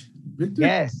stage, Victor?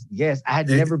 Yes. I had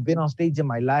never been on stage in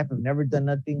my life. I've never done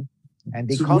nothing, and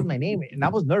they called my name, and I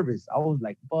was nervous. I was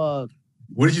like, fuck.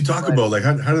 What did you talk about? Like,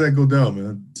 how did that go down,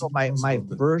 man? So my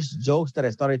first jokes that I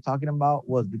started talking about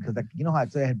was because, like, you know how I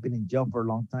said I had been in jail for a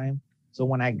long time. So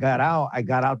when I got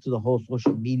out to the whole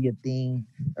social media thing.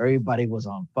 Everybody was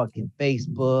on fucking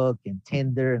Facebook and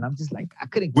Tinder, and I'm just like, I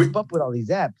couldn't keep up with all these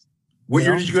apps. What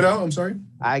year did you get out? I'm sorry.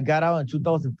 I got out in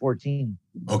 2014.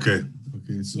 Okay.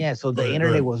 So the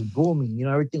internet was booming. You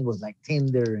know, everything was like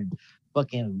Tinder and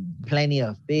fucking Plenty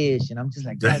of Fish, and I'm just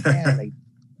like, God damn, like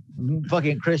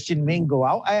fucking Christian Mingle.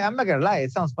 I'm not gonna lie,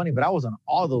 it sounds funny, but I was on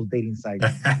all those dating sites.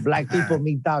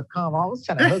 Blackpeoplemeet.com. I was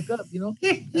trying to hook up, you know.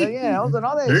 Yeah, I was on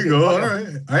all that shit. There you go. All right.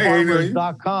 I ain't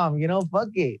Farmers.com, you know, fuck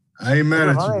it. I ain't mad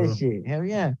at you, bro. Shit. Hell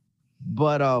yeah.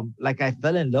 But like I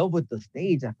fell in love with the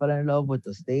stage. I fell in love with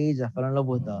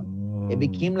it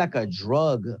became like a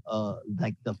drug,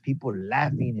 like the people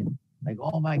laughing and like,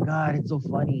 oh my God, it's so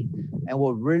funny. And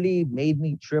what really made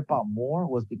me trip out more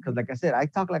was because, like I said, I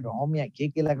talk like a homie, I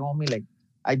kick it like a homie, like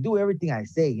I do everything I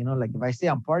say, you know, like if I say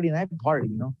I'm partying, I party,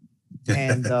 you know.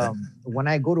 And when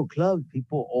I go to clubs,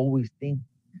 people always think,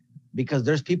 because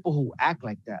there's people who act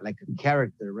like that, like a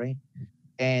character, right?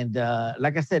 And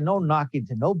like I said, no knocking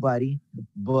to nobody,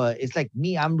 but it's like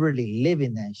me, I'm really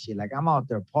living that shit. Like I'm out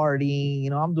there partying, you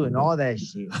know, I'm doing all that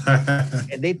shit.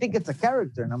 And they think it's a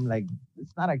character. And I'm like,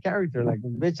 it's not a character. Like,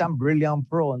 bitch, I'm really on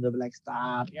pro. And they'll be like,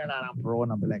 stop, you're not on pro.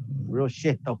 And I'll be like, real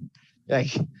shit though.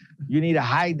 Like, you need to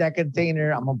hide that container.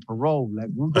 I'm on parole. Like,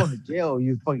 we're going to jail.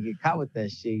 You fucking get caught with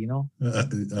that shit, you know?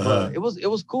 But it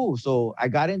was cool. So I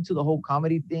got into the whole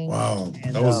comedy thing. Wow.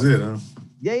 And, that was it, huh?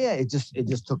 Yeah, it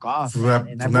just took off. From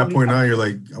that point on, you're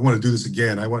like, I want to do this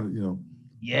again. I want to, you know.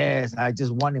 Yes, I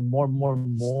just wanted more.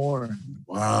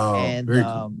 Wow. And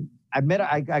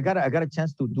I got a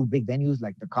chance to do big venues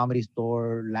like the Comedy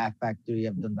Store, Laugh Factory.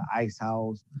 I've done the Ice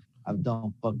House. I've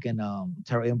done fucking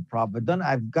Terra Improv.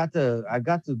 I've got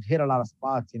to hit a lot of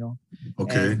spots, you know.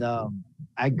 Okay. And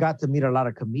I got to meet a lot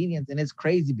of comedians, and it's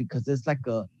crazy because it's like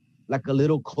a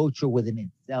little culture within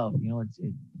itself, you know.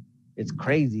 It's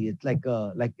crazy. It's like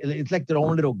their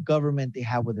own little government they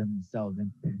have within themselves,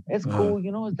 and it's cool.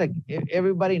 You know, it's like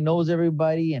everybody knows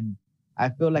everybody, and I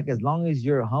feel like as long as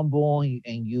you're humble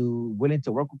and you willing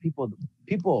to work with people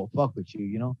will fuck with you.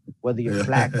 You know, whether you're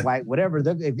black, white, whatever.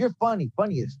 If you're funny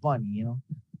is funny. You know.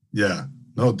 Yeah,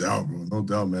 no doubt, bro. No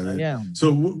doubt, man. Yeah.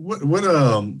 So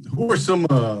who are some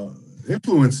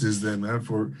influences then, man?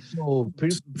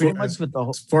 Pretty much with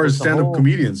as far as stand-up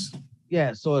comedians.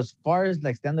 Yeah, so as far as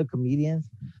like stand-up comedians,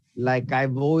 like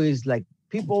I've always like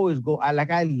people always go.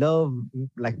 I love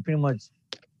like pretty much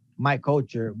my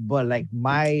culture, but like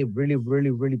my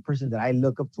really person that I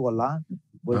look up to a lot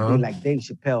would be like Dave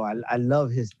Chappelle. I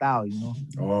love his style, you know.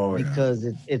 Oh, because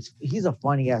he's a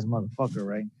funny ass motherfucker,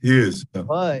 right? He is.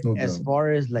 But as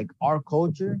far as like our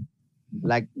culture,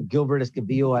 like Gilbert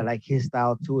Escobillo, I like his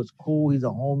style too. It's cool. He's a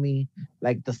homie.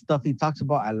 Like the stuff he talks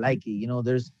about, I like it. You know,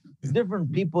 there's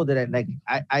different people that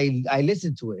I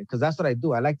listen to it because that's what I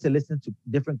do. I like to listen to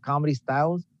different comedy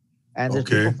styles, and there's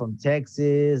people from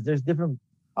Texas. There's different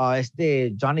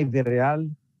Johnny Villarreal.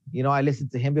 You know, I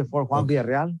listened to him before. Juan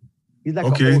Villarreal. He's like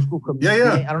an old school comedian.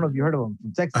 Yeah. I don't know if you heard of him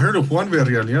from Texas. I heard of Juan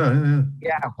Villarreal.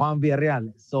 Yeah, Juan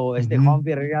Villarreal. So Juan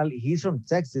Villarreal, he's from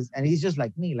Texas, and he's just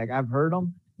like me. Like I've heard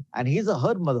him, and he's a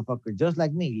hood motherfucker, just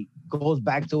like me. He goes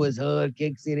back to his hood,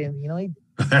 kicks it in. You know, he's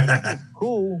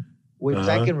cool. Which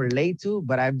I can relate to,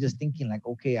 but I'm just thinking like,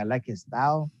 okay, I like his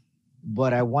style,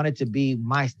 but I want it to be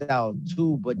my style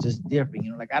too, but just different,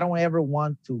 you know, like I don't ever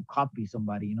want to copy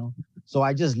somebody, you know? So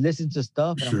I just listen to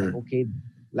stuff and I'm like, okay,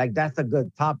 like that's a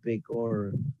good topic,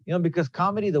 or, you know, because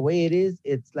comedy, the way it is,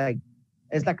 it's like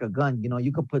a gun, you know,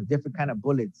 you could put different kind of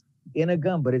bullets in a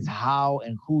gun, but it's how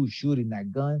and who's shooting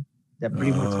that gun that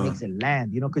pretty much makes it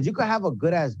land, you know, because you could have a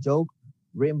good ass joke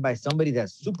written by somebody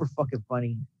that's super fucking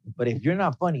funny, but if you're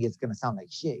not funny, it's gonna sound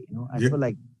like shit. You know, I feel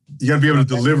like you gotta be able to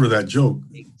deliver that joke.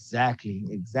 Exactly.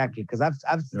 Because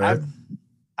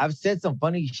I've said some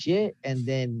funny shit, and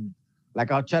then like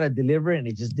I'll try to deliver it, and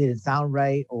it just didn't sound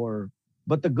right.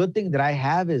 But the good thing that I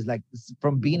have is like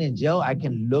from being in jail, I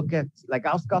can look at like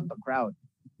I'll scout the crowd,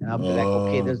 and I'll be like,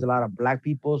 okay, there's a lot of black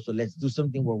people, so let's do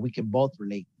something where we can both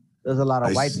relate. There's a lot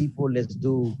of white people. Let's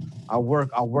do. I'll work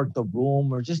the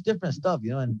room or just different stuff, you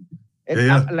know. And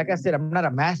like I said, I'm not a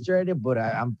master at it, but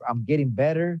I'm getting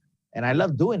better, and I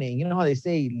love doing it. You know how they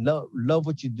say, love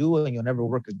what you do, and you'll never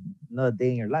work another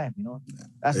day in your life. You know,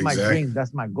 that's my dream.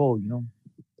 That's my goal. You know,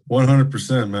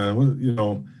 100%, man. You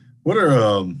know, what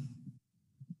are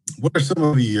some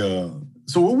of the?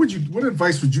 So what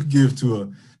advice would you give to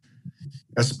a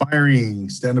aspiring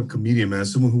stand-up comedian, man?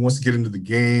 Someone who wants to get into the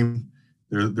game.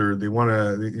 They want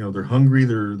to, you know, they're hungry,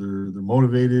 they're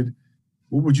motivated.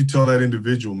 What would you tell that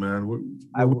individual, man?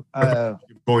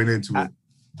 Going into it?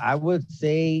 I would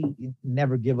say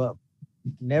never give up.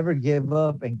 Never give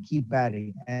up and keep at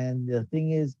it. And the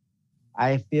thing is,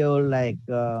 I feel like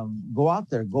go out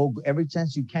there, go every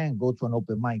chance you can, go to an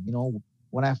open mic. You know,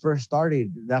 when I first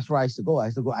started, that's where I used to go. I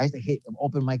used to hit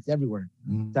open mics everywhere.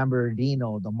 San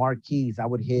Bernardino, the Marquis. I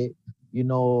would hit,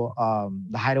 the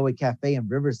Hideaway Cafe in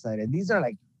Riverside. And these are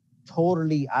like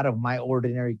totally out of my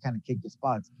ordinary kind of kick your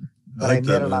spots. But I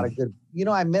met a lot of good,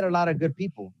 I met a lot of good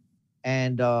people.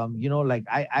 And like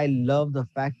I love the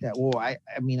fact that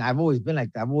I mean I've always been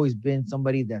like that. I've always been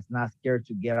somebody that's not scared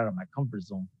to get out of my comfort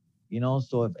zone.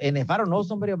 So if I don't know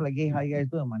somebody, I'm like, hey, how you guys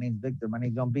doing? My name's Victor. My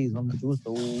name's John B.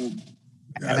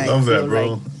 I love that,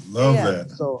 bro. Love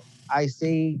that. So I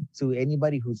say to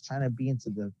anybody who's trying to be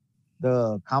into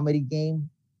the comedy game,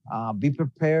 be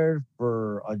prepared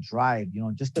for a drive.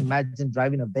 Just imagine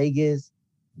driving to Vegas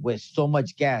with so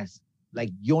much gas. Like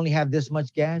you only have this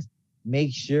much gas.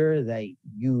 Make sure that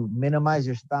you minimize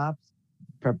your stops.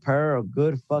 Prepare a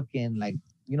good fucking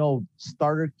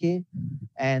starter kit,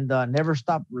 and never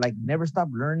stop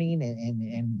learning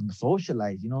and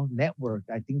socialize. Network.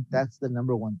 I think that's the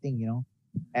number one thing.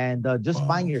 And just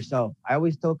find yourself. I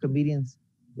always tell comedians,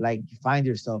 like, find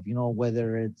yourself.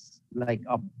 Whether it's like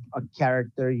a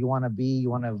character you want to be,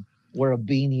 you want to wear a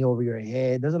beanie over your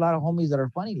head. There's a lot of homies that are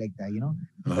funny like that.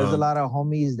 There's a lot of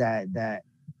homies that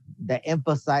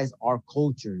emphasize our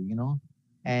culture.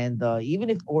 And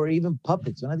even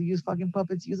puppets. You want to use fucking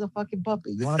puppets? Use a fucking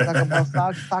puppet. You want to talk about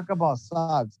socks? Talk about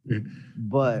socks.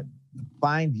 But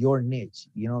find your niche.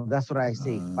 That's what I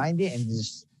say. Find it and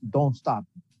just don't stop.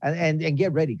 And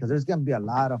get ready, because there's gonna be a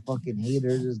lot of fucking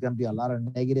haters. There's gonna be a lot of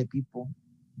negative people.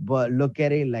 But look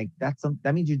at it like that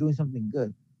means you're doing something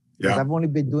good. Because I've only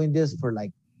been doing this for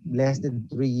like less than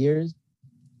 3 years,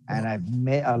 and I've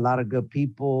met a lot of good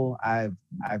people. I've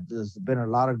just been a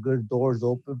lot of good doors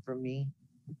open for me.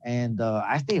 And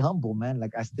I stay humble, man.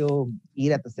 Like I still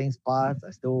eat at the same spots.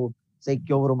 I still say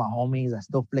 "Kyo" over to my homies. I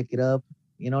still flick it up.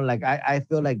 Like I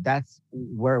feel like that's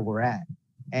where we're at.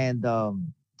 And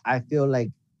I feel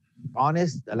like,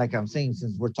 honest, like I'm saying,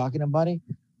 since we're talking about it,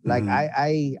 like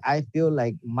I feel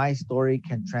like my story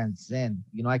can transcend.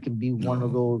 I can be one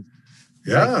of those.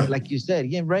 Like you said,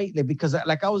 yeah, right. Like, because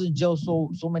like I was in jail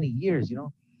so many years,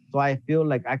 so I feel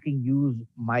like I can use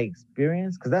my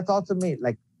experience, because that's ultimate.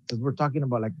 Like, because we're talking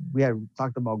about, like, we had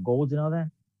talked about goals and all that.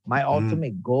 My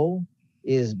ultimate goal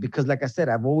is, because like I said,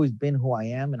 I've always been who I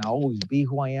am, and I'll always be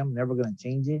who I am, never gonna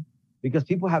change it. Because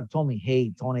people have told me,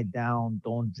 hey, tone it down,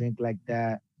 don't drink like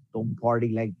that, don't party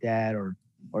like that, or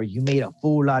you made a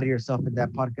fool out of yourself in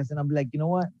that podcast. And I'm like, you know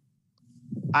what?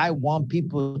 I want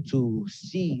people to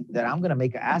see that I'm gonna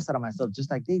make an ass out of myself, just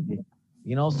like they did.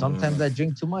 Sometimes I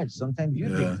drink too much, sometimes you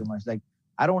drink too much. Like,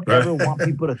 I don't ever want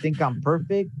people to think I'm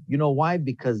perfect. You know why?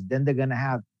 Because then they're gonna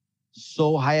have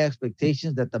so high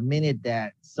expectations that the minute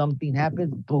that something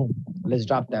happens, boom, let's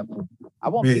drop that boom. I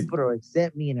want people to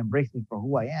accept me and embrace me for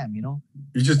who I am. You're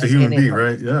just a human being,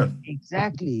 right? Yeah.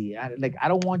 Exactly. I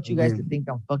don't want you guys to think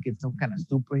I'm fucking some kind of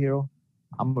superhero.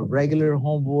 I'm a regular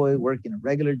homeboy working a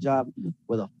regular job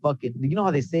with a fucking.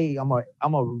 How they say I'm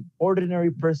a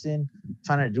ordinary person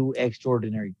trying to do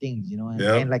extraordinary things.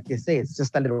 And like they say, it's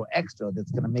just a little extra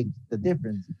that's gonna make the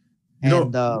difference.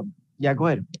 And yeah, go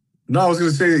ahead. No, I was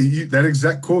gonna say that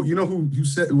exact quote. You know who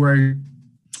said, where I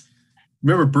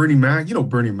remember Bernie Mac.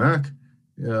 Bernie Mac.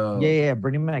 Yeah,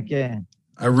 Bernie Mac. Yeah.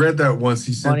 I read that once.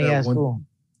 He said funny that ass one. Fool.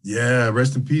 Yeah,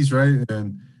 rest in peace, right?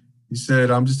 And he said,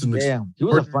 "I'm just an." Yeah, he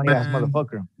was a funny ass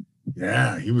motherfucker.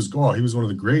 Yeah, he was. Oh, he was one of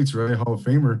the greats, right? Hall of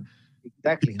Famer.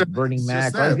 Exactly, Bernie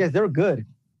Mac. All these guys, they were good.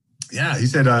 Yeah, he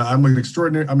said, I'm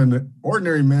an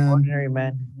ordinary man. Ordinary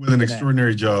man with an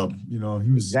extraordinary job. He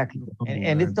was exactly,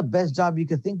 and it's the best job you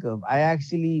could think of. I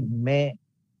actually met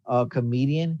a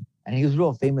comedian, and he was a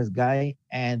real famous guy,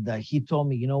 and he told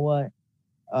me, you know what?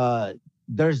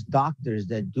 There's doctors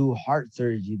that do heart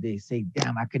surgery. They say,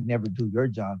 damn, I could never do your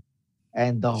job.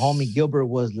 And the homie Gilbert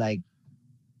was like,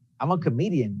 I'm a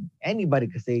comedian. Anybody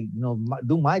could say,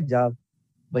 do my job.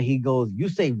 But he goes, you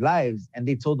save lives. And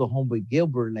they told the homeboy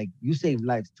Gilbert, like, you save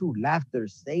lives too. Laughter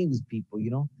saves people,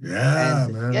 Yeah,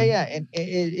 and, man. Yeah. And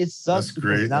it sucks. That's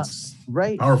great. That's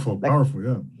right. Powerful,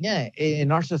 yeah. Yeah.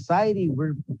 In our society,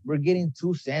 we're getting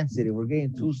too sensitive. We're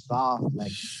getting too soft.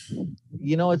 Like,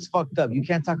 it's fucked up. You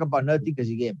can't talk about nothing because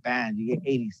you get banned. You get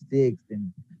 86.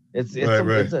 And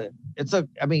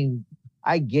I mean,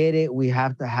 I get it. We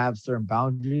have to have certain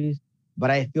boundaries. But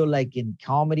I feel like in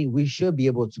comedy, we should be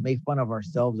able to make fun of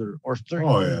ourselves or certain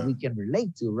things we can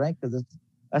relate to, right? Because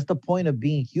that's the point of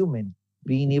being human.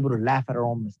 being able to laugh at our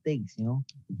own mistakes,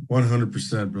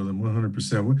 100%, brother.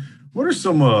 100%. What are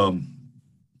some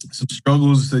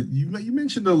struggles that you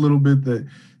mentioned a little bit that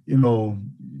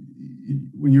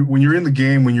when you're in the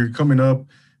game, when you're coming up,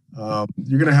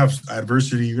 you're gonna have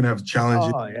adversity, you're gonna have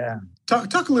challenges. Oh yeah.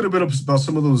 Talk a little bit about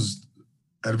some of those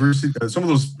adversity, some of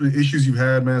those issues you've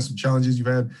had, man, some challenges you've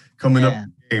had coming up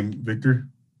in the game, Victor.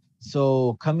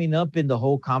 So coming up in the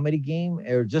whole comedy game,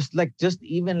 or like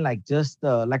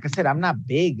I said, I'm not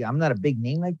big. I'm not a big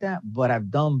name like that, but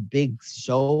I've done big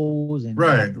shows and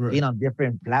been on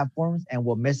different platforms. And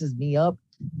what messes me up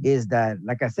is that,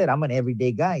 like I said, I'm an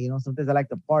everyday guy. Sometimes I like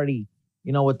to party,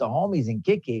 with the homies and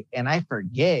kick it, and I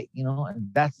forget,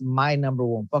 and that's my number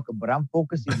one fuck up. But I'm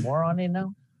focusing more on it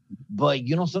now. But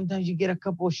sometimes you get a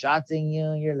couple of shots in you,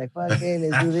 and you're like, "Fuck it,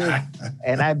 let's do this."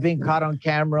 And I've been caught on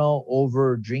camera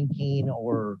over drinking,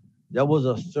 or there was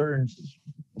a certain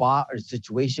spot or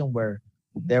situation where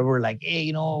they were like, "Hey,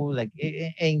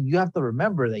 and you have to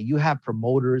remember that you have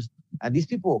promoters, and these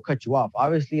people will cut you off.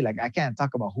 Obviously, like I can't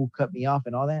talk about who cut me off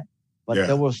and all that, but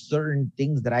there were certain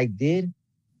things that I did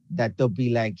that they'll be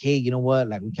like, hey, you know what?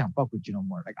 Like, we can't fuck with you no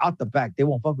more. Like, out the back, they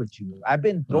won't fuck with you. I've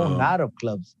been thrown out of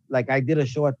clubs. Like, I did a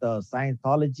show at the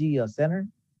Scientology Center.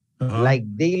 Like,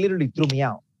 they literally threw me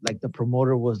out. Like, the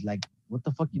promoter was like, what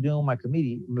the fuck you doing with my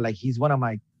comedian? Like, he's one of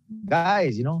my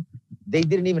guys, They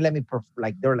didn't even let me,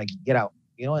 they were like, get out.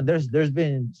 And there's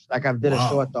been, like, I've did a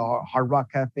show at the Hard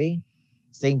Rock Cafe.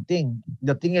 Same thing.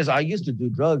 The thing is, I used to do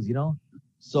drugs,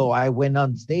 So I went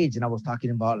on stage and I was talking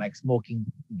about, like, smoking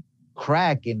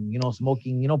crack and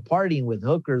smoking, partying with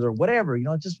hookers or whatever,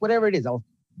 just whatever it is. I was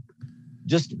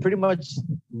just pretty much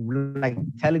like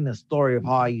telling the story of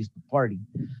how I used to party.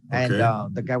 And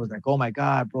the guy was like, oh my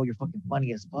God, bro, you're fucking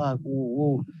funny as fuck.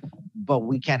 Ooh, but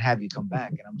we can't have you come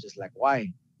back. And I'm just like,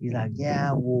 why? He's like,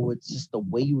 yeah, well, it's just the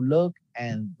way you look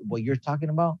and what you're talking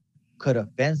about could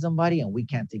offend somebody and we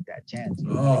can't take that chance.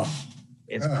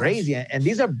 It's crazy. And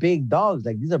these are big dogs,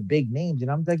 like these are big names. And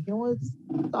I'm like, it's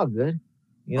all good.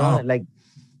 Like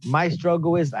my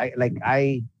struggle is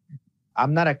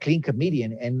I'm not a clean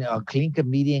comedian, and a clean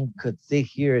comedian could sit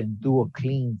here and do a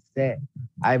clean set.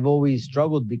 I've always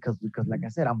struggled because like I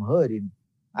said, I'm hood, and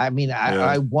I mean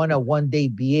I want to one day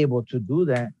be able to do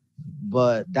that,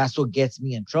 but that's what gets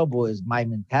me in trouble is my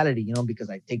mentality, because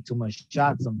I take too much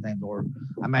shots sometimes, or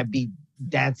I might be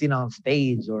dancing on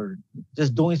stage or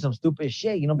just doing some stupid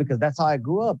shit, because that's how I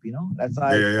grew up, that's how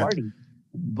I party.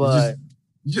 But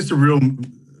you're just a real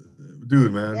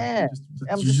dude, man. Yeah,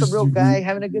 I'm just a real guy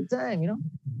having a good time,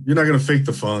 You're not gonna fake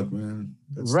the funk, man.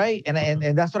 Right,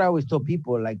 and that's what I always tell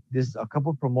people. Like this, a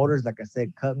couple promoters, like I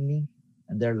said, cut me,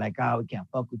 and they're like, "Oh, we can't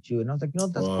fuck with you," and I was like,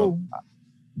 that's cool.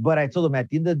 But I told them at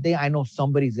the end of the day, I know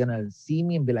somebody's gonna see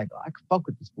me and be like, "Oh, I can fuck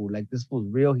with this fool. Like this fool's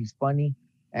real. He's funny."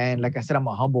 And like I said, I'm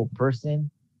a humble person.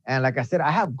 And like I said,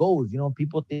 I have goals.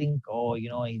 People think, "Oh,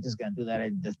 he's just gonna do that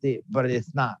and just it," but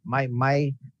it's not.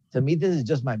 To me, this is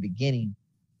just my beginning.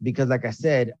 Because like I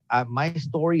said, my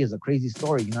story is a crazy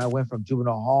story. I went from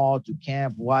juvenile hall to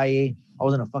camp, YA. I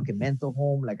was in a fucking mental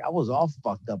home. Like I was all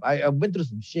fucked up. I went through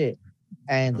some shit.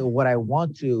 And what I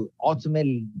want to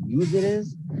ultimately use it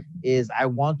is I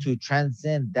want to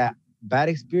transcend that bad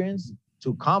experience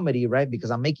to comedy, right?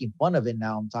 Because I'm making fun of it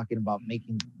now. I'm talking about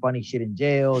making funny shit in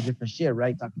jail, different shit,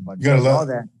 right? Talking about all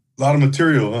that. A lot of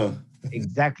material, huh?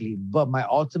 Exactly. But my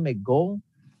ultimate goal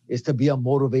is to be a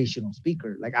motivational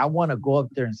speaker. Like I want to go up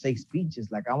there and say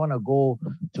speeches. Like I want to go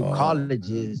to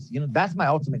colleges. That's my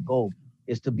ultimate goal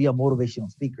is to be a motivational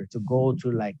speaker, to go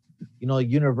to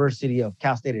University of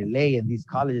Cal State LA and these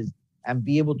colleges and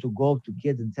be able to go up to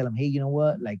kids and tell them, hey, you know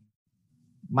what? Like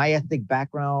my ethnic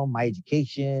background, my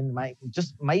education,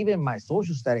 even my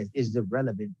social status is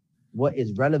irrelevant. What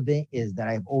is relevant is that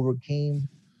I've overcame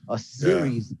a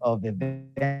series of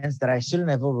events that I shouldn't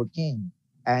have overcame.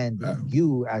 And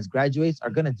you, as graduates,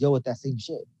 are going to deal with that same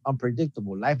shit.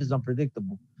 Unpredictable. Life is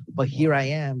unpredictable. But here I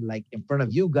am, like, in front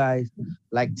of you guys,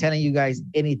 like, telling you guys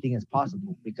anything is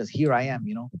possible. Because here I am,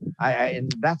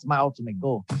 and that's my ultimate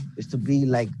goal, is to be,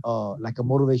 like a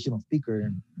motivational speaker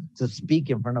and to speak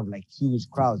in front of, like, huge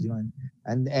crowds,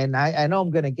 And I know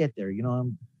I'm going to get there,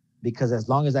 because as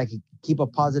long as I can keep a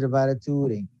positive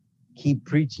attitude and keep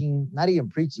preaching, not even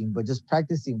preaching, but just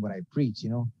practicing what I preach,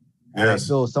 Yes.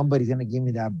 So somebody's gonna give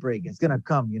me that break. It's gonna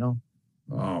come,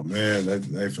 Oh man, I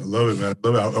love it, man. I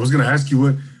love it. I was gonna ask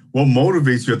you what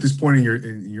motivates you at this point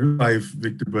in your life,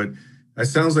 Victor. But it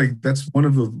sounds like that's one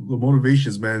of the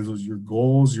motivations, man. Those your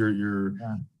goals, your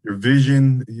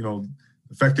vision.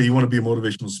 The fact that you want to be a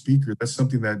motivational speaker. That's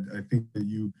something that I think that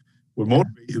you would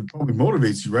motivate. It probably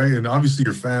motivates you, right? And obviously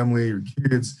your family, your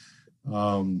kids.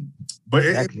 But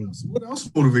Exactly. what else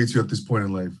motivates you at this point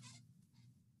in life?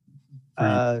 For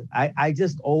you? I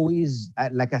just always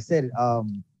like I said,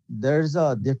 there's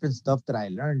different stuff that I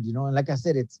learned, and like I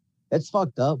said, it's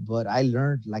fucked up, but I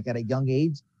learned like at a young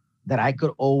age that I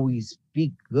could always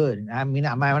speak good. I mean,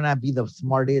 I might not be the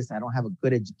smartest, I don't have a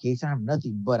good education, I have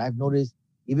nothing, but I've noticed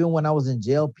even when I was in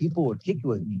jail, people would kick it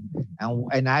with me,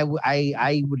 and I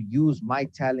would use my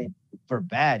talent for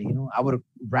bad. I would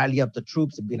rally up the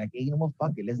troops and be like, hey, what,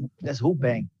 fuck it, let's hoop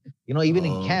bang. Even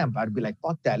in Oh, camp, I'd be like,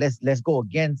 fuck that, let's go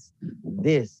against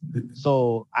this.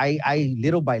 So I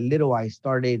little by little I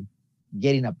started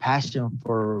getting a passion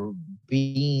for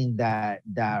being that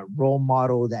role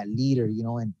model, that leader,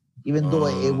 and even though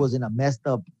it uh, was in a messed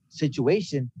up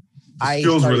situation, the I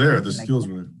skills were started there. The thinking like, skills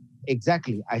were there.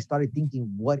 exactly, I started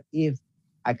thinking, what if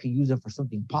I could use it for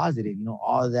something positive,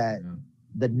 all that Yeah.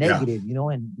 the Yeah. negative,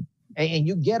 and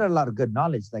you get a lot of good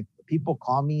knowledge. Like people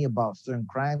call me about certain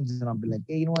crimes, and I'll be like,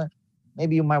 hey, you know what?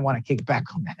 Maybe you might want to kick back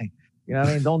on that. You know what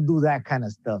I mean? Don't do that kind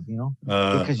of stuff,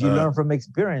 Uh, because you uh, learn from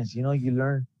experience, you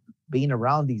learn being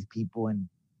around these people. And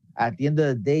at the end of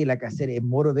the day, like I said, it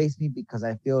motivates me because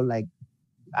I feel like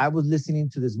I was listening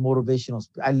to this motivational.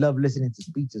 I love listening to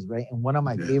speeches, right? And one of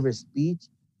my yeah. favorite speech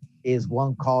is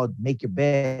one called "Make Your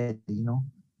Bed,"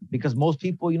 because most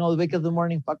people, they wake up in the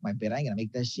morning, fuck my bed, I ain't gonna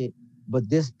make that shit. But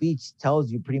this speech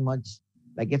tells you pretty much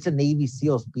like it's a Navy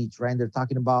SEAL speech, right? And they're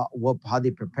talking about how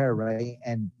they prepare, right?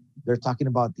 And they're talking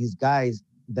about these guys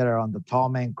that are on the tall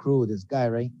man crew, this guy,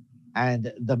 right?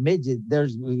 And the midget,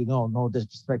 there's no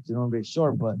disrespect to nobody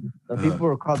short, but the Uh, people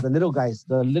are called the little guys.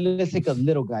 Let's take the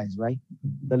little guys, right?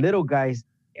 The little guys,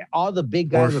 all the big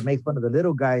guys would Orf. make fun of the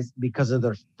little guys because of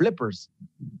their flippers.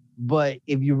 But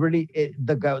if you really,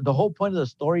 the whole point of the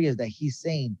story is that he's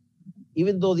saying,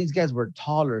 even though these guys were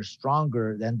taller,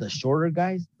 stronger than the shorter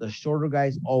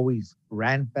guys always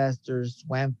ran faster,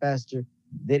 swam faster,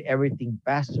 did everything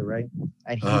faster, right?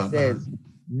 And he Uh, uh, says,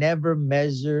 never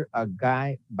measure a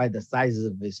guy by the size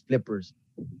of his flippers.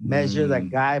 Measure that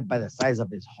mm, guy by the size of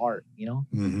his heart. And,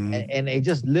 mm-hmm. and it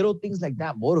just little things like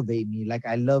that motivate me. Like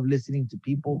I love listening to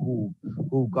people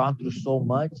who've gone through so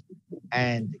much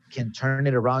and can turn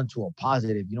it around to a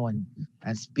positive,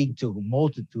 and speak to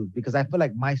multitudes, because I feel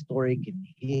like my story can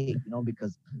hit,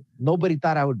 because nobody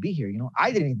thought I would be here.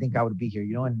 I didn't think I would be here,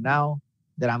 and now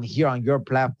that I'm here on your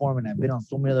platform and I've been on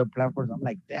so many other platforms, I'm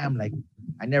like, damn, like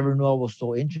I never knew I was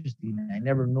so interesting. I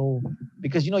never knew,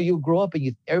 because you grow up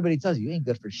and everybody tells you ain't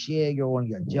good for shit, you're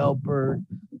only a jailbird.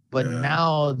 But Yeah.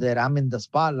 now that I'm in the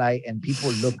spotlight and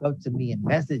people look up to me and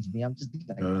message me, I'm just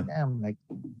like, Uh, damn, like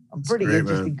I'm it's pretty great,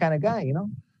 interesting man. kind of guy.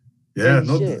 Yeah. Crazy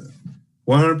No. shit.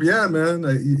 100. Yeah, man.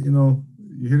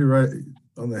 You hit it right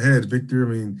on the head, Victor. I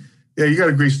mean, yeah, you got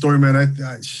a great story, man.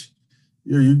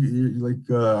 You're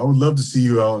like, I would love to see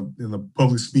you out in the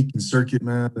public speaking circuit,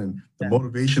 man, and the Yeah.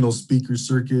 motivational speaker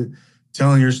circuit,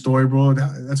 telling your story, bro.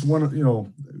 That's one of,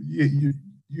 you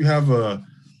have a,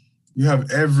 you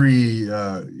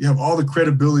have all the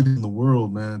credibility in the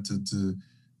world, man, to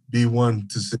be one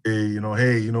to say,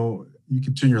 hey, you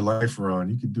can turn your life around.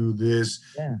 You can do this,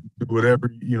 Yeah. do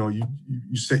whatever,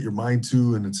 you set your mind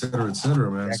to, and et cetera,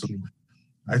 man. So Exactly.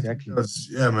 I think Exactly. that's,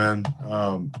 yeah, man.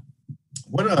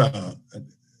 What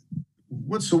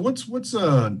what's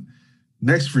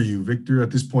next for you, Victor?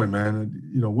 At this point, man,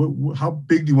 how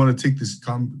big do you want to take this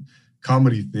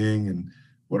comedy thing, and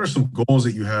what are some goals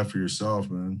that you have for yourself,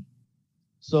 man?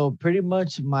 So pretty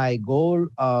much my goal,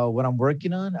 what I'm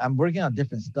working on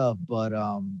different stuff, but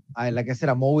I like I said,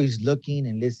 I'm always looking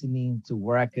and listening to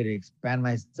where I could expand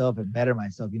myself and better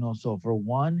myself. So for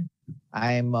one,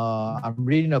 I'm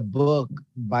reading a book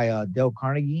by Dale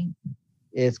Carnegie.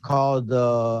 It's called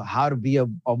How to Be a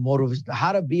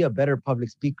Better Public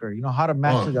Speaker. How to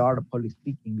master Oh, the art of public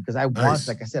speaking. Because nice.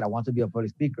 like I said, I want to be a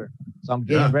public speaker. So I'm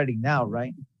getting Yeah. ready now,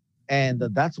 right? And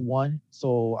that's one.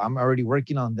 So I'm already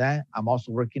working on that. I'm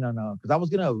also working on because I was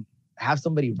gonna have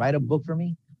somebody write a book for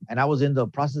me, and I was in the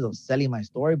process of selling my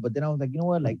story. But then I was like, you know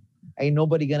what? Like, ain't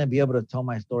nobody gonna be able to tell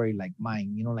my story like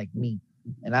mine. Like me.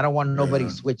 And I don't want nobody Yeah.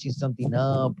 switching something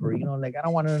up, or like I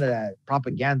don't want none of that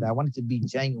propaganda. I want it to be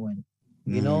genuine.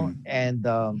 Mm. And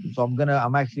so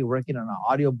I'm actually working on an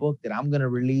audio book that I'm gonna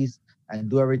release and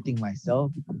do everything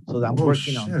myself. So I'm Oh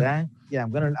working on shit. that. Yeah,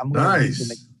 I'm gonna release it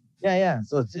like, Nice. yeah, yeah.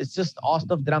 So it's just all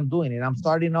stuff that I'm doing, and I'm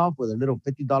starting off with a little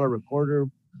 $50 recorder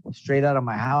straight out of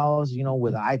my house,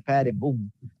 with an iPad, and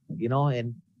boom,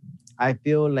 and I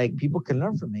feel like people can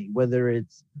learn from me, whether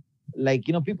it's like,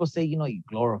 people say, you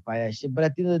glorify that shit, but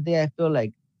at the end of the day, I feel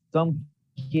like some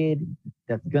kid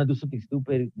that's gonna do something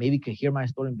stupid maybe could hear my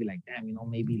story and be like, damn,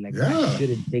 maybe like I Yeah.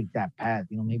 shouldn't take that path,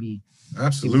 maybe just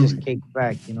Absolutely. kick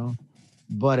back,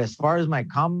 But as far as my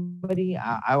comedy,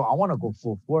 I want to go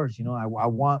full force. You know, I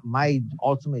want my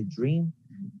ultimate dream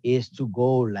is to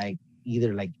go like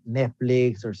either like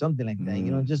Netflix or something like that.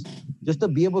 You know, Mm, just to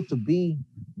be able to be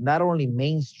not only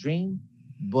mainstream,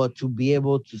 but to be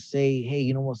able to say, hey,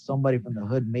 you know what, somebody from the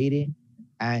hood made it,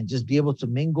 and just be able to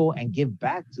mingle and give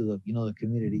back to the the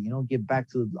community. You know, give back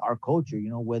to our culture. You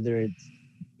know, whether it's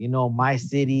my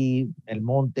city, El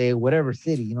Monte, whatever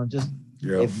city. You know, just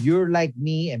yeah, if you're like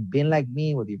me and been like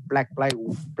me, whether you're black,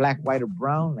 white, or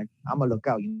brown, like I'm gonna look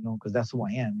out. You know, because that's who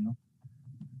I am. You know.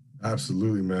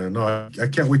 absolutely, man. No, I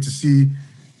can't wait to see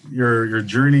your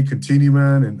journey continue,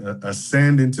 man, and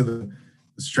ascend into the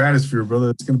stratosphere, brother.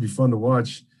 It's gonna be fun to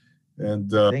watch. And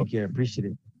Thank you. I appreciate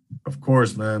it. of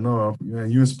course, man. No,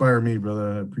 man, you inspire me,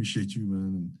 brother. I appreciate you,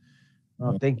 man.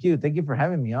 No, thank you. Thank you for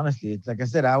having me. Honestly, it's like I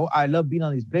said, I love being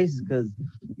on these places because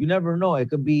you never know. It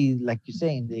could be like you're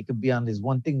saying, it could be on this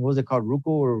one thing. What was it called, Ruko,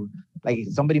 or like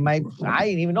somebody might. I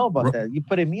didn't even know about that. You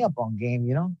putting me up on game,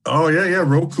 you know? Oh yeah, yeah,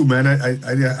 Roku, man.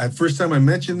 I first time I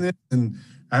mentioned it, and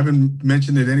I haven't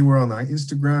mentioned it anywhere on the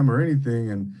Instagram or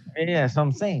anything. And Yeah, so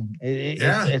I'm saying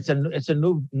yeah, it's a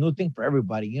new thing for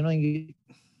everybody. You know, and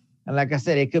like I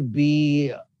said, it could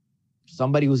be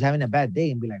somebody who's having a bad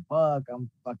day and be like, fuck, I'm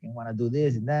fucking want to do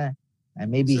this and that. And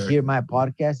maybe hear exactly. my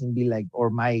podcast and be like, or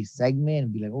my segment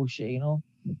and be like, oh shit, you know?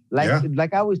 Yeah,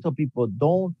 Like I always tell people,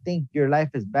 don't think your life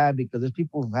is bad because there's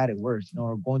people who've had it worse,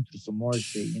 or going through some more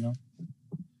shit, you know?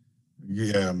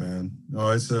 yeah, man. No,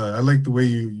 it's I like the way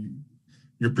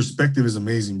your perspective is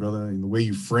amazing, brother, and the way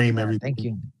you frame Man, thank everything.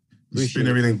 you. You spin Appreciate it.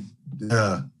 everything.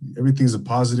 Yeah, everything's a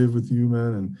positive with you,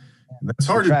 man, and that's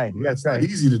We hard to tried. do. We got That's not tried.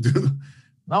 easy to do.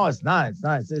 No, it's not. It's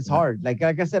not. It's Yeah. hard. Like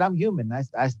I said, I'm human.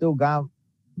 I still got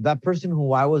that person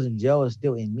who I was in jail is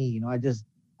still in me. You know,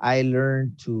 I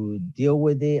learned to deal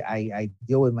with it. I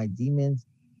deal with my demons.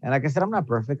 And like I said, I'm not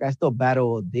perfect. I still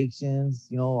battle addictions,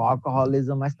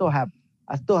 alcoholism. I still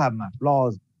have my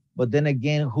flaws. But then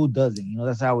again, who doesn't? You know,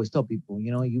 that's how I always tell people,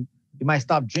 you might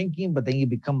stop drinking, but then you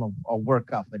become a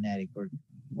workout fanatic, or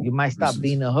you might stop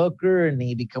being a hooker and then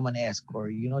you become an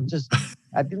escort. You know, just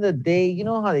at the end of the day, you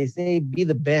know how they say, be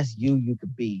the best you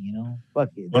could be. You know, fuck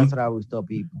it. That's Well, what I always tell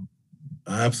people.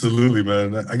 absolutely,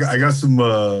 man. I got some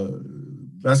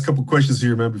last couple questions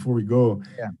here, man. Before we go,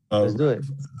 Yeah, let's uh, do it.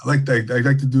 I like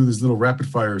to do this little rapid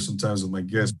fire sometimes with my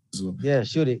guests. So, Yeah,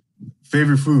 shoot it.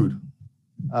 favorite food?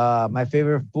 My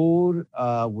favorite food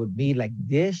would be like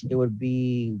dish. It would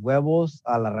be huevos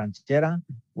a la ranchera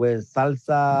with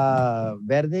salsa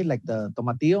verde, like the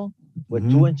tomatillo, with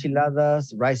two Hmm.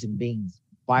 enchiladas, rice and beans.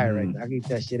 Fire right Mm. there. I can eat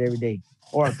that shit every day.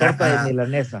 Or torta de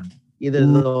milanesa. Either of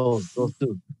Ooh, those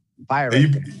two. Fire hey,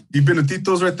 right there. you been to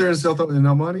Tito's right there in South in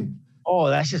Almani, Oh,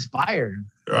 that's just fire.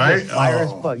 That's right? just fire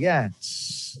as Oh, fuck. Yeah.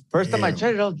 First time I damn.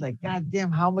 tried it, I was like, God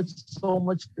damn, so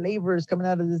much flavor is coming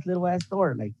out of this little ass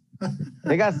store. Like,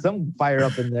 they got some fire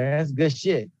up in there. That's good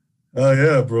shit. Oh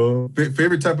yeah, bro.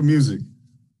 Favorite type of music?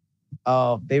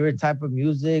 Favorite type of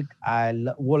music. I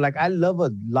love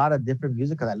a lot of different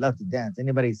music because I love to dance.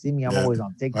 Anybody see me? I'm Yeah, always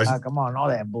on I, TikTok. I'm on all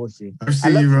that bullshit. I've I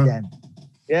seen love you, to bro. dance.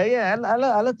 Yeah, yeah.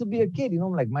 I love to be a kid. You know,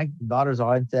 like my daughters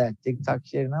are into that TikTok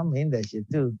shit, and I'm in that shit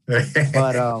too.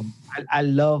 But I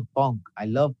love funk. I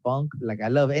love funk. Like I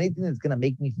love anything that's gonna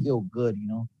make me feel good. You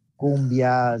know,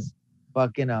 cumbias,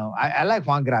 fucking. I like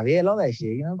Juan Gabriel, all that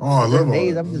shit. You know, Oh, I love certain all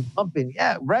days that, I'm bro. just pumping.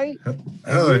 Yeah, right. And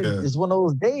Hell you're yeah, it's one of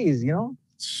those days. You know.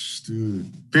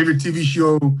 dude. Favorite TV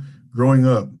show growing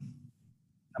up?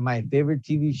 My favorite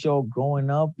TV show growing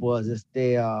up was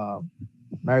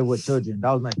Married with Children.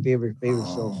 That was my favorite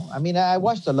show. Oh, I mean, I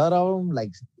watched a lot of them,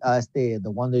 like the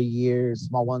Wonder Years,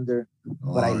 Small Wonder,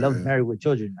 but I oh loved yeah, Married with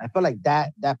Children. I felt like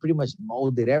that pretty much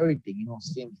molded everything. You know,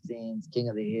 Simpsons, King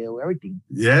of the Hill, everything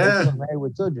yeah. was Married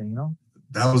with Children. You know.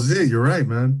 That was it. You're right,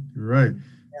 man. You're right.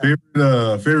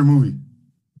 Yeah. Favorite movie?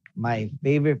 My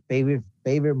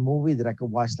favorite movie that I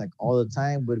could watch like all the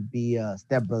time would be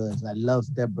Step Brothers. I love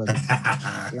Step Brothers.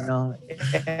 You know,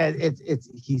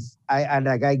 I and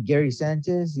that guy Gary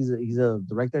Sanchez. He's a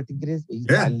director, I think it is. I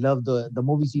Yeah. love the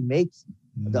movies he makes.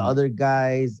 The Mm. other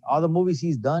guys, all the movies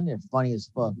he's done are funny as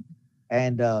fuck.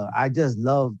 And I just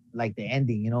love like the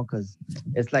ending, because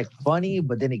it's like funny,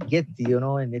 but then it gets to you,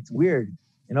 and it's weird,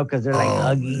 because they're like Oh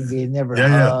hugging, man. they never Yeah,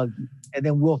 yeah. hug, and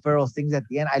then Will Ferrell sings at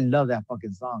the end. I love that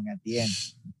fucking song at the end.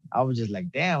 I was just like,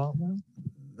 damn,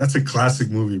 That's a classic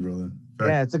movie, brother. In fact,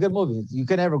 yeah, it's a good movie. You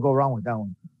can never go wrong with that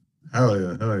one. hell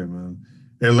yeah, man.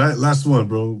 And last one,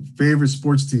 bro. Favorite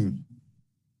sports team?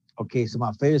 Okay, so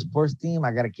my favorite sports team,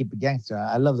 I gotta keep it gangster.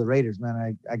 I love the Raiders,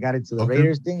 man. I got into the Okay.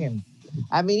 Raiders thing, and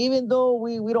I mean, even though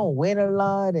we don't win a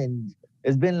lot, and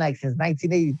It's been like since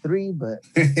 1983, but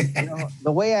you know,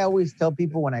 the way I always tell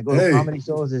people when I go to comedy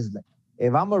shows is like,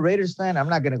 if I'm a Raiders fan, I'm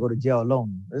not gonna go to jail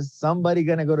alone. There's somebody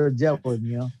gonna go to jail with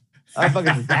me, you know. I'm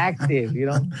fucking active, you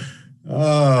know.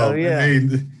 Oh yeah.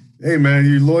 Hey man,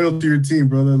 you're loyal to your team,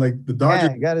 brother. Like the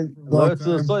Dodgers. Yeah, got it. Loyal to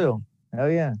the soil.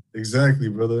 Hell yeah. Exactly,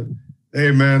 brother.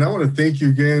 Hey man, I want to thank you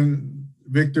again,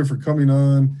 Victor, for coming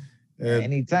on. And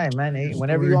anytime, man. Hey,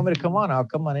 whenever you want me to come on, I'll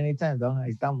come on anytime, though.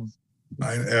 Ahí estamos.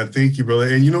 I thank you,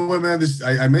 brother. And you know what, man?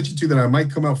 I mentioned to you that I might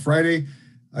come out Friday.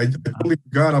 I totally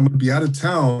forgot. I'm gonna be out of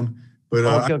town, but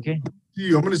okay.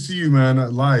 I'm gonna see you, man,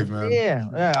 live, man.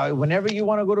 Yeah. Whenever you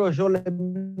want to go to a show, let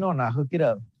me know, and I'll hook it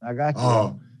up. I got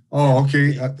you.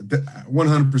 Okay.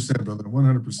 100%, brother.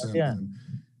 100%. Yeah. Man.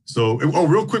 So,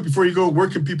 real quick before you go, where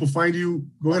can people find you?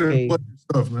 Go ahead and plug your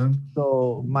stuff, man.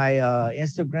 So my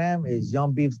Instagram is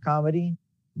Young Beefs Comedy.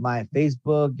 My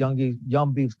Facebook,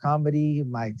 Young Beefs Comedy.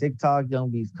 My TikTok, Young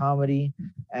Beefs Comedy.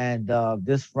 And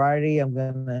this Friday, I'm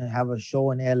gonna have a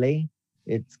show in LA.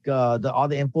 It's all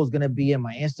the info is gonna be in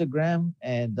my Instagram,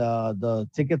 and the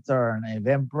tickets are on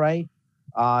Eventbrite.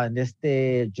 And this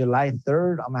July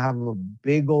 3rd, I'm gonna have a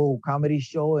big old comedy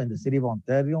show in the city of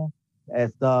Ontario.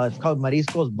 It's called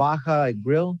Mariscos Baja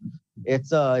Grill.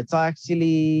 It's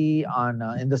actually on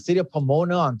in the city of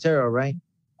Pomona, Ontario, right?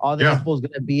 All the info is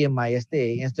gonna be in my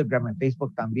Instagram and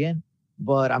Facebook también.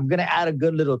 But I'm gonna add a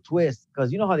good little twist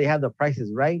because you know how they have the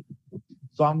prices, right?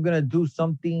 So I'm gonna do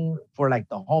something for like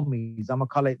the homies. I'm gonna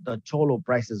call it the Cholo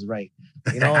prices, right?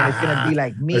 You know, and it's gonna be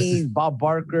like me, Bob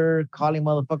Barker, calling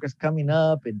motherfuckers coming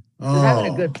up and just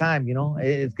having a good time. You know,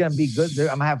 it's gonna be good.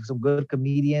 I'm gonna have some good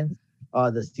comedians.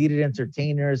 The seated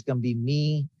entertainer is gonna be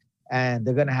me, and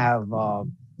they're gonna have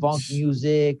funk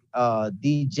music,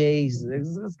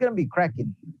 DJs. It's gonna be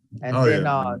cracking. And then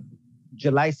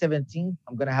July 17th,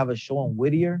 I'm gonna have a show in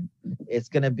Whittier. It's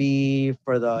gonna be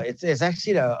for it's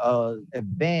actually a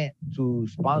event to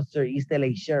sponsor East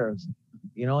LA Sheriffs,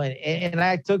 you know, and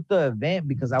I took the event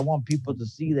because I want people to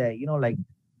see that, you know, like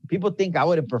people think I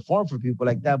wouldn't perform for people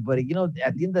like that, but you know,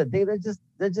 at the end of the day,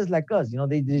 they're just like us, you know,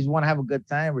 they just want to have a good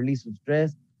time, release some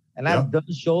stress. And I've done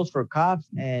shows for cops,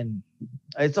 and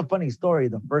it's a funny story.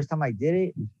 The first time I did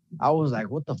it, I was like,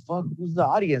 what the fuck? Who's the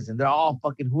audience? And they're all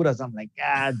fucking Judas. I'm like,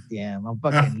 God damn, I'm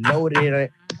fucking loaded.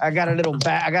 I got a little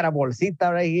bag, I got a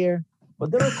bolsita right here.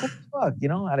 But they were cool as fuck, you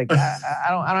know? Like, I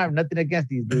don't have nothing against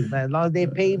these dudes, man. As long as they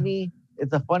pay me,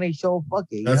 it's a funny show, fuck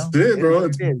it. That's it, bro.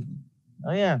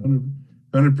 Oh, yeah.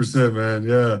 100%, man.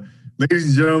 Yeah. Ladies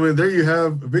and gentlemen, there you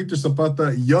have Victor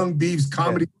Zapata, Young Beefs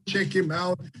Comedy. Check him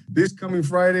out this coming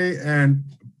Friday and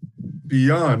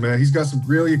beyond, man. He's got some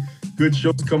really good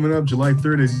shows coming up July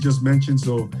 3rd, as he just mentioned.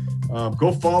 So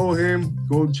go follow him.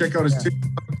 Go check out his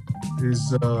TikTok, his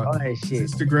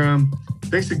Instagram.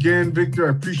 Thanks again, Victor.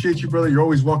 I appreciate you, brother. You're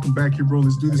always welcome back here, bro.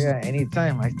 Let's do this. Yeah,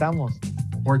 anytime. Ahí estamos.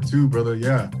 Part 2, brother.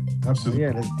 Yeah, absolutely.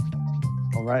 Yeah,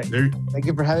 all right. Thank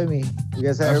you for having me. You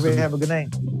guys everybody have a good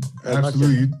night.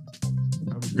 Absolutely.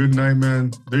 Have a good night,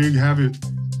 man. There you have it.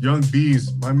 Young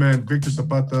Bees, my man, Victor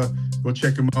Zapata. Go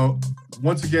check him out.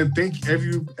 Once again, thank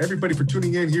everybody for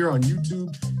tuning in here on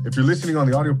YouTube. If you're listening on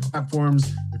the audio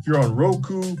platforms, if you're on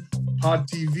Roku, Pod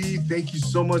TV, thank you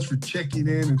so much for checking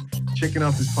in and checking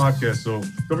out this podcast. So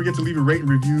don't forget to leave a rate and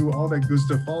review, all that good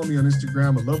stuff. Follow me on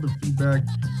Instagram. I love the feedback.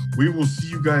 We will see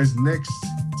you guys next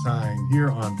time here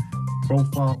on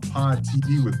Profile Pod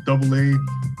TV with Double A.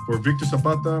 For Victor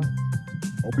Zapata,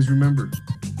 always remember.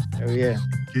 Hell yeah.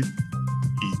 Get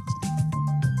easy.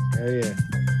 Hell yeah.